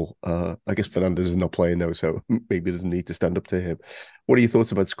certain people. I guess Fernandez is not playing though, so maybe he doesn't need to stand up to him. What are your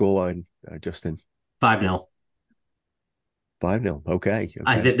thoughts about scoreline, Justin? 5-0. 5-0. Okay.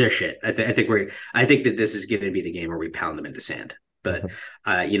 I think they're shit. I think that this is going to be the game where we pound them into sand. But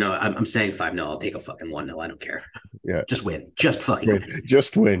I'm saying 5-0. I'll take a fucking 1-0. I don't care. Yeah, Just win. Just fucking win.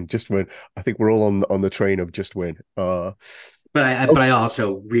 Just win. Just win. I think we're all on the train of just win. But I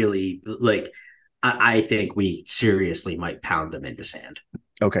also really like. I think we seriously might pound them into sand.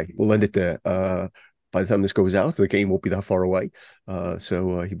 Okay, we'll end it there. By the time this goes out, the game won't be that far away.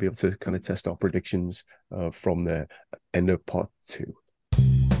 So you'll be able to kind of test our predictions from there. End of part 2.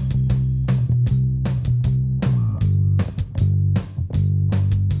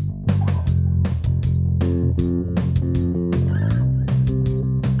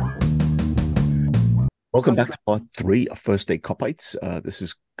 Welcome back to part 3 of First Day Copites. This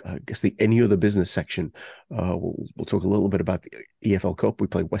is, I guess, the any other business section. We'll talk a little bit about the EFL Cup. We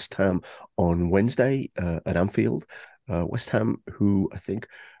play West Ham on Wednesday at Anfield. West Ham, who I think,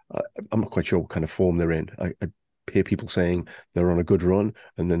 I'm not quite sure what kind of form they're in. I hear people saying they're on a good run,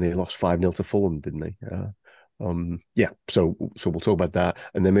 and then they lost 5-0 to Fulham, didn't they? So we'll talk about that,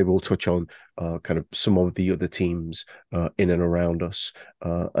 and then maybe we'll touch on kind of some of the other teams in and around us,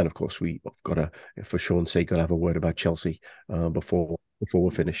 and of course we've got to, for Sean's sake, have a word about Chelsea before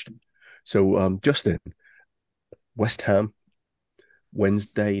we're finished. So Justin, West Ham,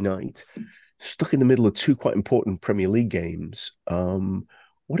 Wednesday night, stuck in the middle of 2 quite important Premier League games.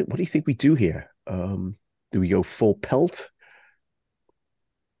 What do you think we do here? Do we go full pelt?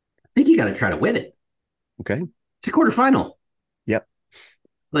 I think you got to try to win it. Okay. It's a quarterfinal. Yep.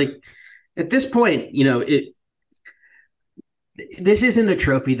 Like at this point, this isn't a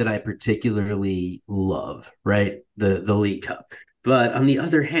trophy that I particularly love, right? The League Cup. But on the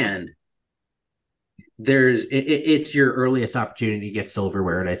other hand, it's your earliest opportunity to get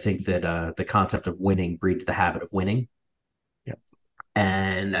silverware. And I think that the concept of winning breeds the habit of winning.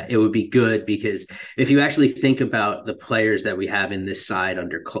 And it would be good because if you actually think about the players that we have in this side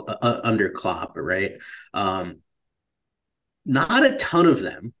under Klopp, right? Not a ton of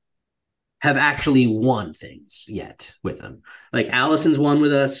them have actually won things yet with them. Like Allison's won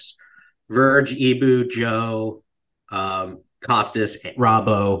with us, Verge, Ibu, Joe, Costas,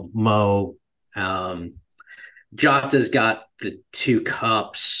 Robbo, Mo. Jota's got the 2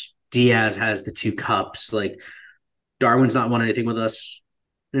 cups. Diaz has the 2 cups. Like Darwin's not won anything with us,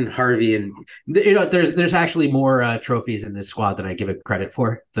 and Harvey, and there's actually more trophies in this squad than I give it credit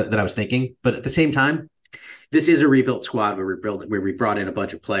for that I was thinking. But at the same time, this is a rebuilt squad where we brought in a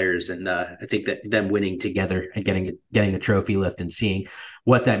bunch of players, and I think that them winning together and getting a trophy lift and seeing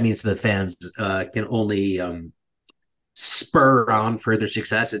what that means to the fans can only spur on further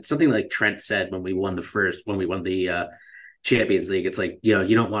success. It's something like Trent said when we won the Champions League. It's like,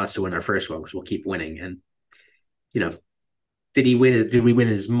 you don't want us to win our first one because we'll keep winning. And did he win? Did we win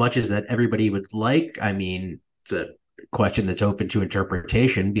as much as that everybody would like? I mean, it's a question that's open to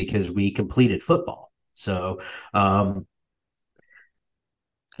interpretation because we completed football. So, I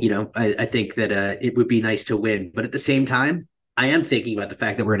think that it would be nice to win. But at the same time, I am thinking about the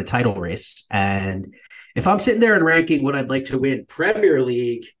fact that we're in a title race. And if I'm sitting there and ranking what I'd like to win, Premier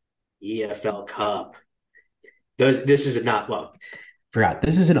League, EFL Cup, this is not, well, forgot.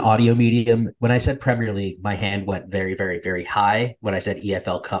 This is an audio medium. When I said Premier League, my hand went very, very, very high. When I said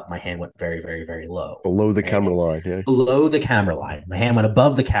EFL Cup, my hand went very, very, very low. Below the camera line, yeah. Below the camera line. My hand went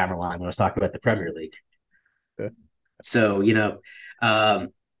above the camera line when I was talking about the Premier League. Yeah. So,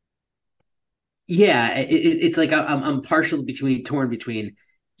 it's like I'm partially torn between,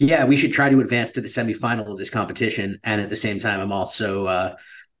 we should try to advance to the semifinal of this competition. And at the same time, I'm also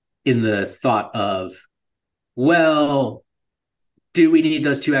in the thought of, well, do we need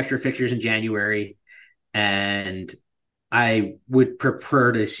those 2 extra fixtures in January? And I would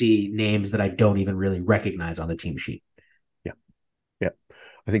prefer to see names that I don't even really recognize on the team sheet. Yeah.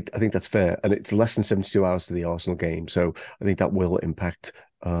 I think that's fair. And it's less than 72 hours to the Arsenal game. So I think that will impact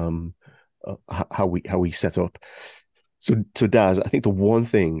how we set up. So Daz, I think the one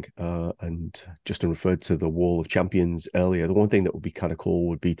thing, and Justin referred to the Wall of Champions earlier, the one thing that would be kind of cool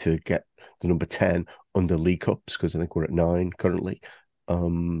would be to get the number 10 under League Cups, because I think we're at 9 currently.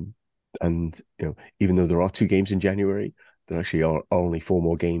 And, even though there are 2 games in January, there actually are only 4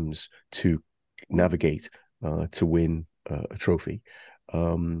 more games to navigate to win a trophy.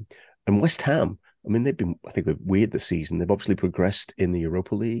 And West Ham, I mean, they've been, I think, weird this season. They've obviously progressed in the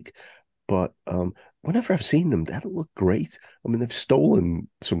Europa League, but whenever I've seen them, they haven't looked great. I mean, they've stolen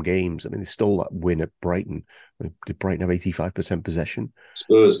some games. I mean, they stole that win at Brighton. Did Brighton have 85% possession?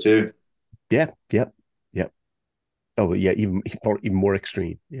 Spurs too. Yeah. Oh, yeah, even more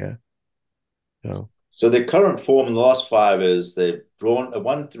extreme. Yeah. So their current form in the last 5 is they've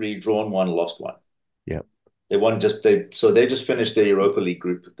won 3, drawn 1, lost 1. Yeah. They just finished the Europa League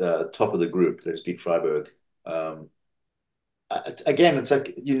group, top of the group. They just beat Freiburg. again, it's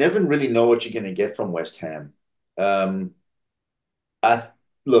like you never really know what you're going to get from West Ham. Um, I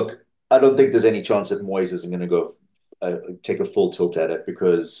look, I don't think there's any chance that Moyes isn't going to go take a full tilt at it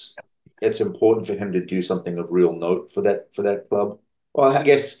because it's important for him to do something of real note for that club. Well, I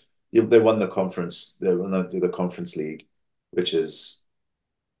guess they won the conference. They won the conference league, which is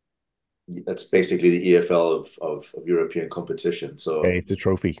that's basically the EFL of European competition. So It's a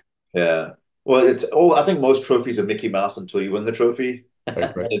trophy. yeah. Well, it's all. I think most trophies are Mickey Mouse until you win the trophy.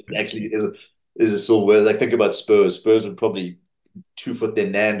 Right, right. It actually is a silver. Like think about Spurs. Spurs would probably 2 foot their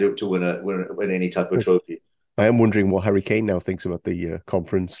nan to win any type of trophy. I am wondering what Harry Kane now thinks about the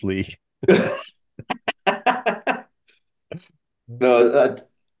Conference League. No,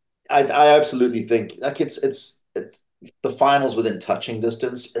 I absolutely think like the finals within touching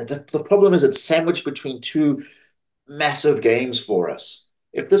distance. The problem is it's sandwiched between two massive games for us.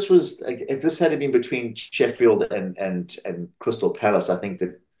 If this had been between Sheffield and Crystal Palace, I think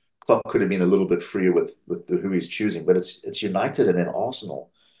that Klopp could have been a little bit freer with who he's choosing. But it's United and then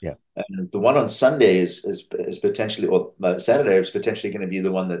Arsenal. Yeah. And the one on Sunday is potentially, or Saturday is potentially going to be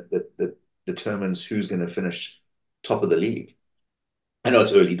the one that determines who's going to finish top of the league. I know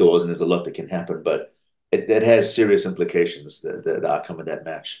it's early doors and there's a lot that can happen, but it has serious implications, the outcome of that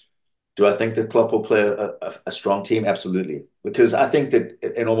match. Do I think that Klopp will play a strong team? Absolutely. Because I think that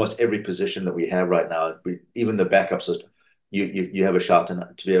in almost every position that we have right now, even the backup system, you have a shot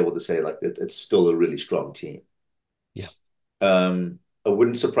to be able to say like it's still a really strong team. Yeah. It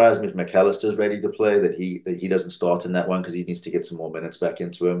wouldn't surprise me if McAllister's ready to play, that he doesn't start in that one because he needs to get some more minutes back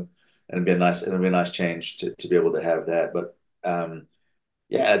into him. And it'd be a nice change to be able to have that. But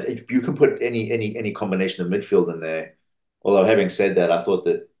yeah, if you can put any combination of midfield in there. Although having said that, I thought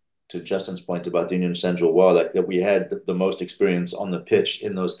that to Justin's point about the Union Central War, like that we had the most experience on the pitch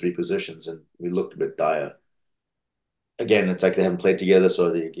in those three positions, and we looked a bit dire. Again, it's like they haven't played together,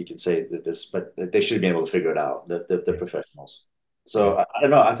 so you can say that but they should be able to figure it out. They're professionals. So Yeah. I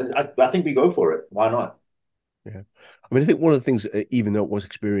don't know. I think we go for it. Why not? Yeah. I mean, I think one of the things, even though it was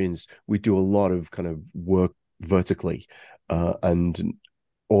experienced, we do a lot of kind of work vertically, and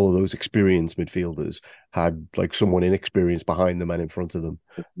all of those experienced midfielders had like someone inexperienced behind them and in front of them.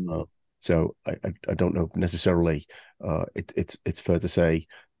 So I don't know necessarily. It's fair to say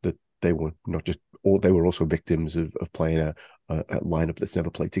that they were not just, or they were also victims of playing a lineup that's never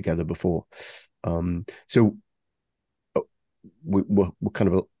played together before. So we're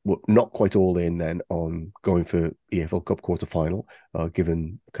kind of we're not quite all in then on going for EFL Cup quarter final,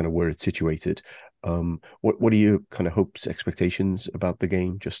 given kind of where it's situated. What are your kind of hopes, expectations about the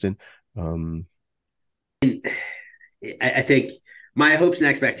game, Justin? I think my hopes and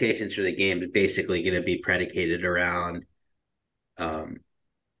expectations for the game is basically going to be predicated around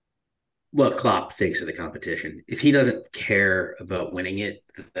what Klopp thinks of the competition. If he doesn't care about winning it,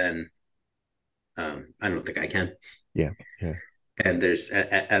 then I don't think I can. Yeah. And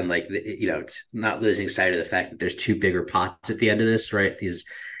like it's not losing sight of the fact that there's two bigger pots at the end of this, right? Because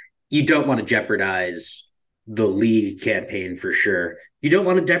you don't want to jeopardize the league campaign for sure. You don't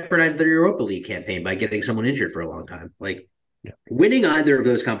want to jeopardize the Europa League campaign by getting someone injured for a long time. Like winning either of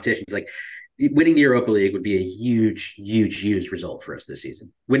those competitions, like winning the Europa League would be a huge result for us this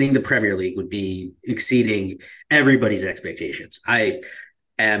season. Winning the Premier League would be exceeding everybody's expectations. I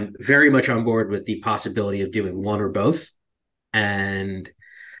am very much on board with the possibility of doing one or both. And,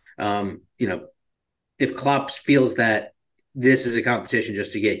 if Klopp feels that this is a competition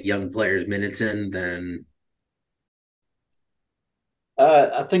just to get young players minutes in, then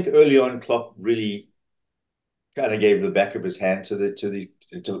I think early on Klopp really kind of gave the back of his hand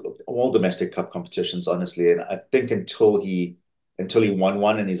to all domestic cup competitions, honestly. And I think until he won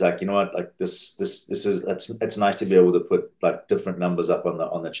one, and he's like, you know what, like this is it's nice to be able to put like different numbers up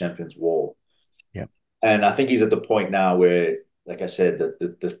on the champions wall. Yeah, and I think he's at the point now where, like I said,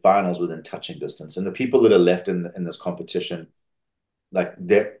 the finals within touching distance, and the people that are left in this competition, like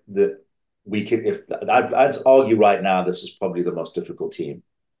we could, if I'd argue right now, this is probably the most difficult team.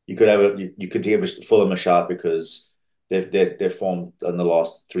 You could give Fulham a shot because they're formed in the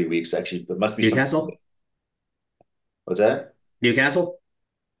last 3 weeks. Actually, it must be Newcastle. What's that? Newcastle.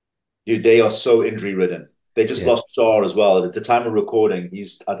 They are so injury ridden. They just lost Shaw as well. At the time of recording,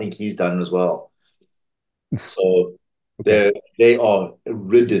 I think he's done as well. So they are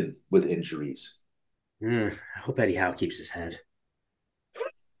ridden with injuries. I hope Eddie Howe keeps his head.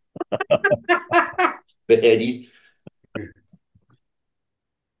 But Eddie.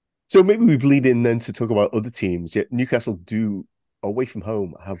 So maybe we bleed in then to talk about other teams. Yet Newcastle do, away from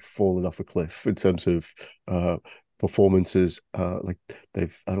home, have fallen off a cliff in terms of performances. Like I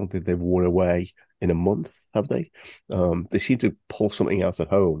don't think they've won away in a month, have they? They seem to pull something out at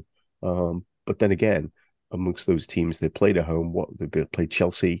home. But then again, amongst those teams they played at home, they played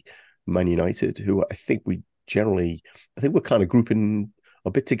Chelsea, Man United, who I think we're kind of grouping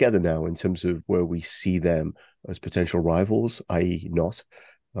a bit together now in terms of where we see them as potential rivals, i.e. not.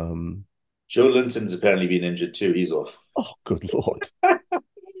 Joe Linton's apparently been injured too. He's off. Oh, good Lord.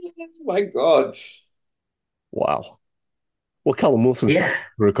 My God. Wow. Well, Callum Wilson's Yeah.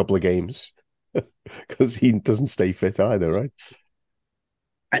 for a couple of games because he doesn't stay fit either, right?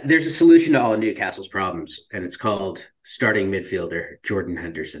 There's a solution to all of Newcastle's problems, and it's called starting midfielder Jordan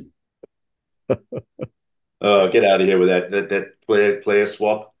Henderson. Get out of here with that player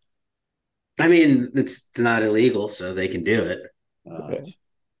swap. I mean, it's not illegal, so they can do it.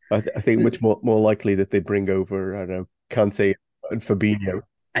 I think much more likely that they bring over, I don't know, Kante and Fabinho.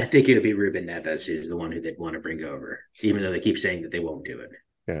 I think it would be Ruben Neves who's the one who they'd want to bring over, even though they keep saying that they won't do it.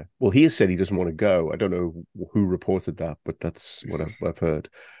 Yeah. Well, he has said he doesn't want to go. I don't know who reported that, but that's what I've heard.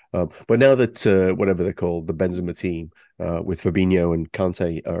 But now that whatever they're called, the Benzema team, with Fabinho and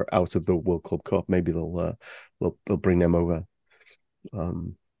Kante are out of the World Club Cup, maybe they'll bring them over.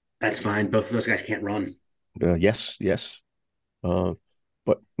 That's fine. Both of those guys can't run. Yes.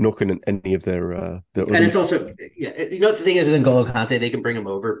 But not going any of their and it's also, the thing is with N'Golo Kante, they can bring him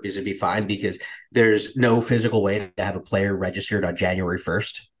over because it'd be fine because there's no physical way to have a player registered on January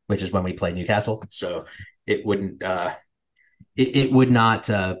 1st, which is when we play Newcastle. So it wouldn't, it would not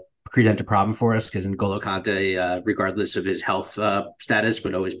present a problem for us because N'Golo Kante, regardless of his health status,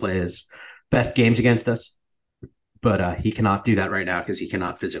 would always play his best games against us. But he cannot do that right now because he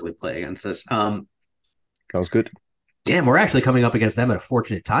cannot physically play against us. Sounds good. Damn, we're actually coming up against them at a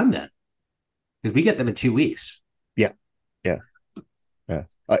fortunate time then, because we get them in 2 weeks. Yeah.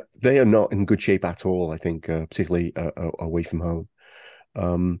 They are not in good shape at all, I think, particularly away from home.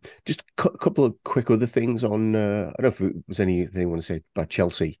 Just a couple of quick other things on. I don't know if there was anything I want to say about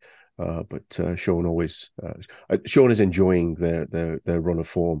Chelsea, but Sean is enjoying their run of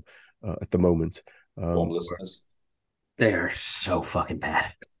form at the moment. They are so fucking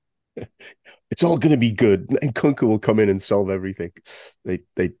bad. It's all going to be good, and Kunku will come in and solve everything. They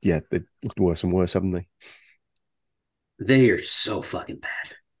looked worse and worse, haven't they? They are so fucking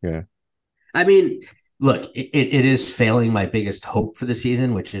bad. Yeah. I mean, look, it is failing my biggest hope for the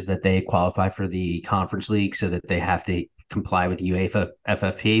season, which is that they qualify for the Conference League so that they have to comply with UEFA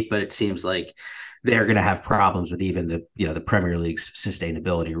FFP. But it seems like they're going to have problems with even the Premier League's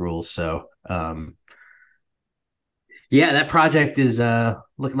sustainability rules. So, that project is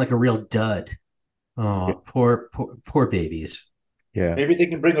looking like a real dud. Oh, yeah. Poor babies. Yeah. Maybe they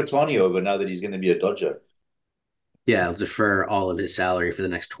can bring Otani over now that he's going to be a Dodger. Yeah, I'll defer all of his salary for the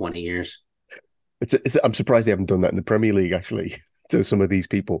next 20 years. I'm surprised they haven't done that in the Premier League, actually, to some of these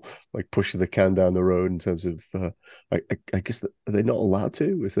people, like push the can down the road in terms of, I guess, are they not allowed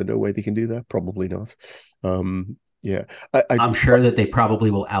to? Is there no way they can do that? Probably not. Yeah, I'm sure that they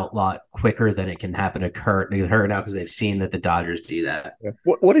probably will outlaw it quicker than it can happen to her now because they've seen that the Dodgers do that. Yeah.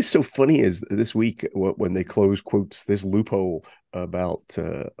 What is so funny is this week when they close quotes this loophole about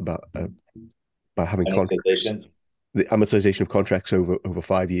having contracts, the amortization of contracts over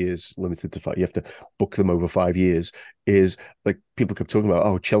 5 years, limited to 5. You have to book them over 5 years. Is like people kept talking about,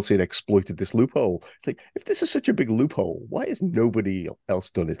 oh, Chelsea had exploited this loophole. It's like, if this is such a big loophole, why has nobody else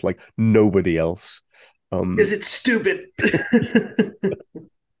done it? Like nobody else. Because it's stupid.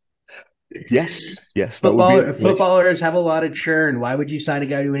 Yes. Footballers have a lot of churn. Why would you sign a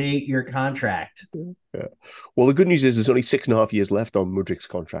guy to an 8-year contract? Yeah. Well, the good news is there's only 6.5 years left on Mudrik's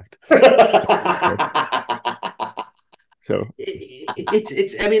contract. So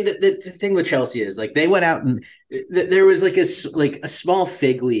it's. I mean, the thing with Chelsea is like they went out and there was like a small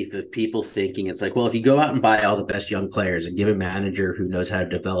fig leaf of people thinking it's like, well, if you go out and buy all the best young players and give a manager who knows how to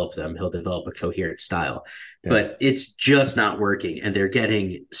develop them, he'll develop a coherent style. Yeah. But it's just not working, and they're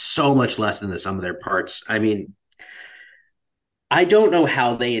getting so much less than the sum of their parts. I mean, I don't know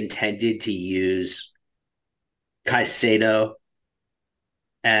how they intended to use Caicedo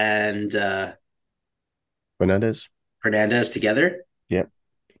and Fernandez together. Yeah.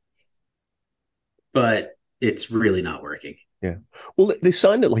 But it's really not working. Yeah. Well, they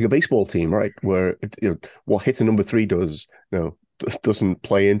signed it like a baseball team, right? Where what hitter number 3 does, doesn't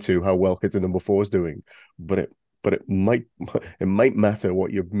play into how well hitter number 4 is doing, but it might matter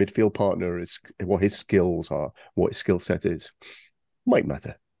what your midfield partner is, what his skills are, what his skill set is. Might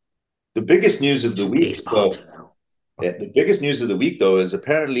matter. The biggest news of the week, the biggest news of the week, though, is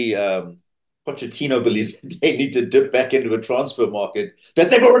apparently Pochettino believes they need to dip back into a transfer market that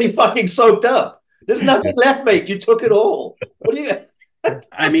they've already fucking soaked up. There's nothing left, mate. You took it all. What do you?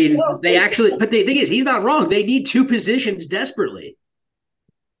 I mean, but the thing is, he's not wrong. They need two positions desperately.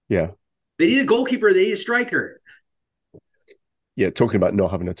 Yeah. They need a goalkeeper. They need a striker. Yeah, talking about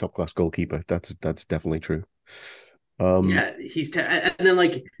not having a top class goalkeeper, that's definitely true. Yeah, and then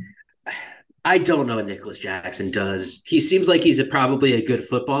like, I don't know what Nicholas Jackson does. He seems like he's probably a good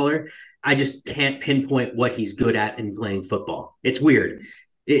footballer. I just can't pinpoint what he's good at in playing football. It's weird.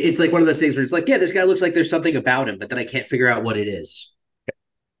 It's like one of those things where it's like, yeah, this guy looks like there's something about him, but then I can't figure out what it is.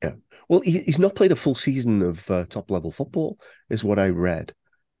 Yeah. Well, he's not played a full season of top level football, is what I read.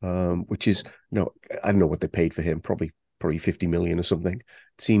 Which is, I don't know what they paid for him, probably 50 million or something. It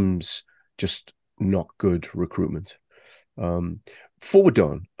seems just not good recruitment. Forward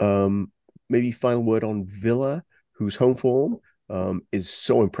on, maybe final word on Villa, whose home form is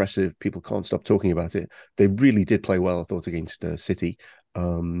so impressive. People can't stop talking about it. They really did play well, I thought, against City.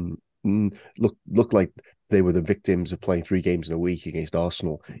 Looked like they were the victims of playing 3 games in a week against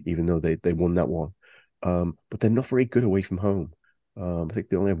Arsenal, even though they won that one. But they're not very good away from home. I think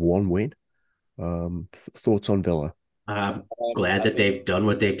they only have 1 win. Thoughts on Villa? I'm glad that they've done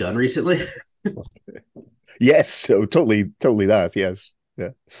what they've done recently. Yes, so totally that. Yes,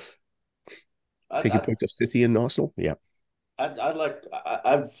 yeah. Taking points off City and Arsenal. Yeah,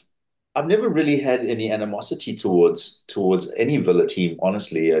 I've never really had any animosity towards any Villa team.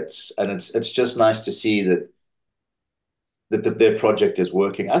 Honestly, it's just nice to see that their project is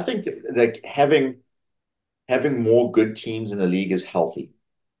working. I think that, like, having more good teams in the league is healthy,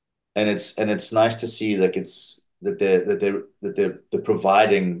 and it's nice to see, like, they're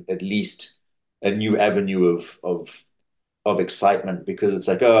providing at least a new avenue of excitement, because it's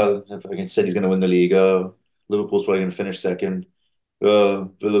like, oh, if I can say he's going to win the league, oh, Liverpool's probably going to finish second,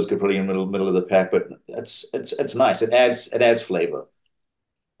 Villa's probably in the middle of the pack, but it's nice. It adds flavor.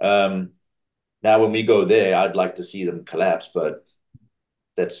 Now when we go there, I'd like to see them collapse, but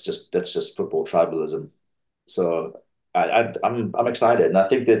that's just football tribalism. So I'm excited, and I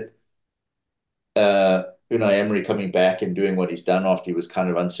think that Emery coming back and doing what he's done after he was kind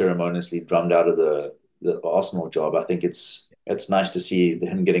of unceremoniously drummed out of the Arsenal job. I think it's nice to see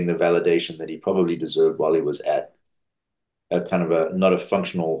him getting the validation that he probably deserved while he was at a kind of a not a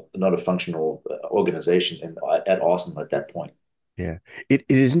functional organization at Arsenal at that point. Yeah, it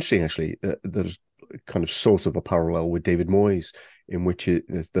is interesting actually. There's kind of sort of a parallel with David Moyes, in which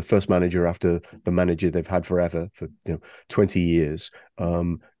it's the first manager after the manager they've had forever for 20 years.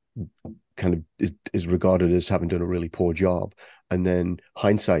 Kind of is regarded as having done a really poor job, and then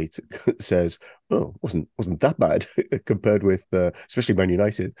hindsight says, "Oh, wasn't that bad," compared with especially Man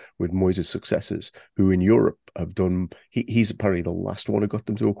United, with Moyes' successors, who in Europe have done. He's apparently the last one who got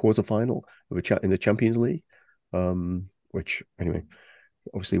them to a quarterfinal of in the Champions League, which anyway,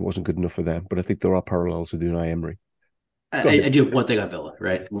 obviously wasn't good enough for them. But I think there are parallels with Unai Emery. I do have one thing on Villa,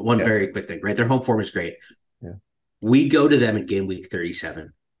 right? One very quick thing, right? Their home form is great. Yeah, we go to them in game week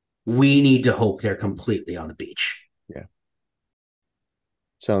 37. We need to hope they're completely on the beach. Yeah,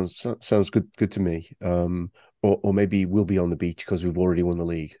 sounds good to me. Or maybe we'll be on the beach because we've already won the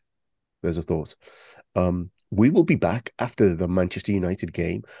league. There's a thought. We will be back after the Manchester United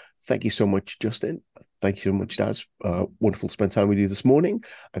game. Thank you so much, Justin. Thank you so much, Daz. Wonderful to spend time with you this morning.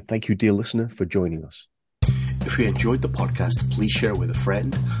 And thank you, dear listener, for joining us. If you enjoyed the podcast, please share with a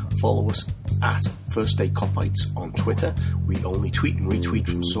friend. Follow us at First Day Copites on Twitter. We only tweet and retweet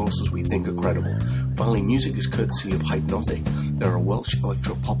from sources we think are credible. Finally, music is courtesy of Hypnotic. They're a Welsh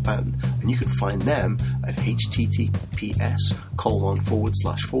electro-pop band, and you can find them at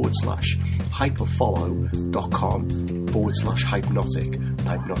https://hyperfollow.com/hypnotic.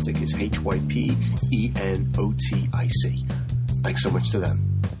 Hypnotic is HYPENOTIC. Thanks so much to them.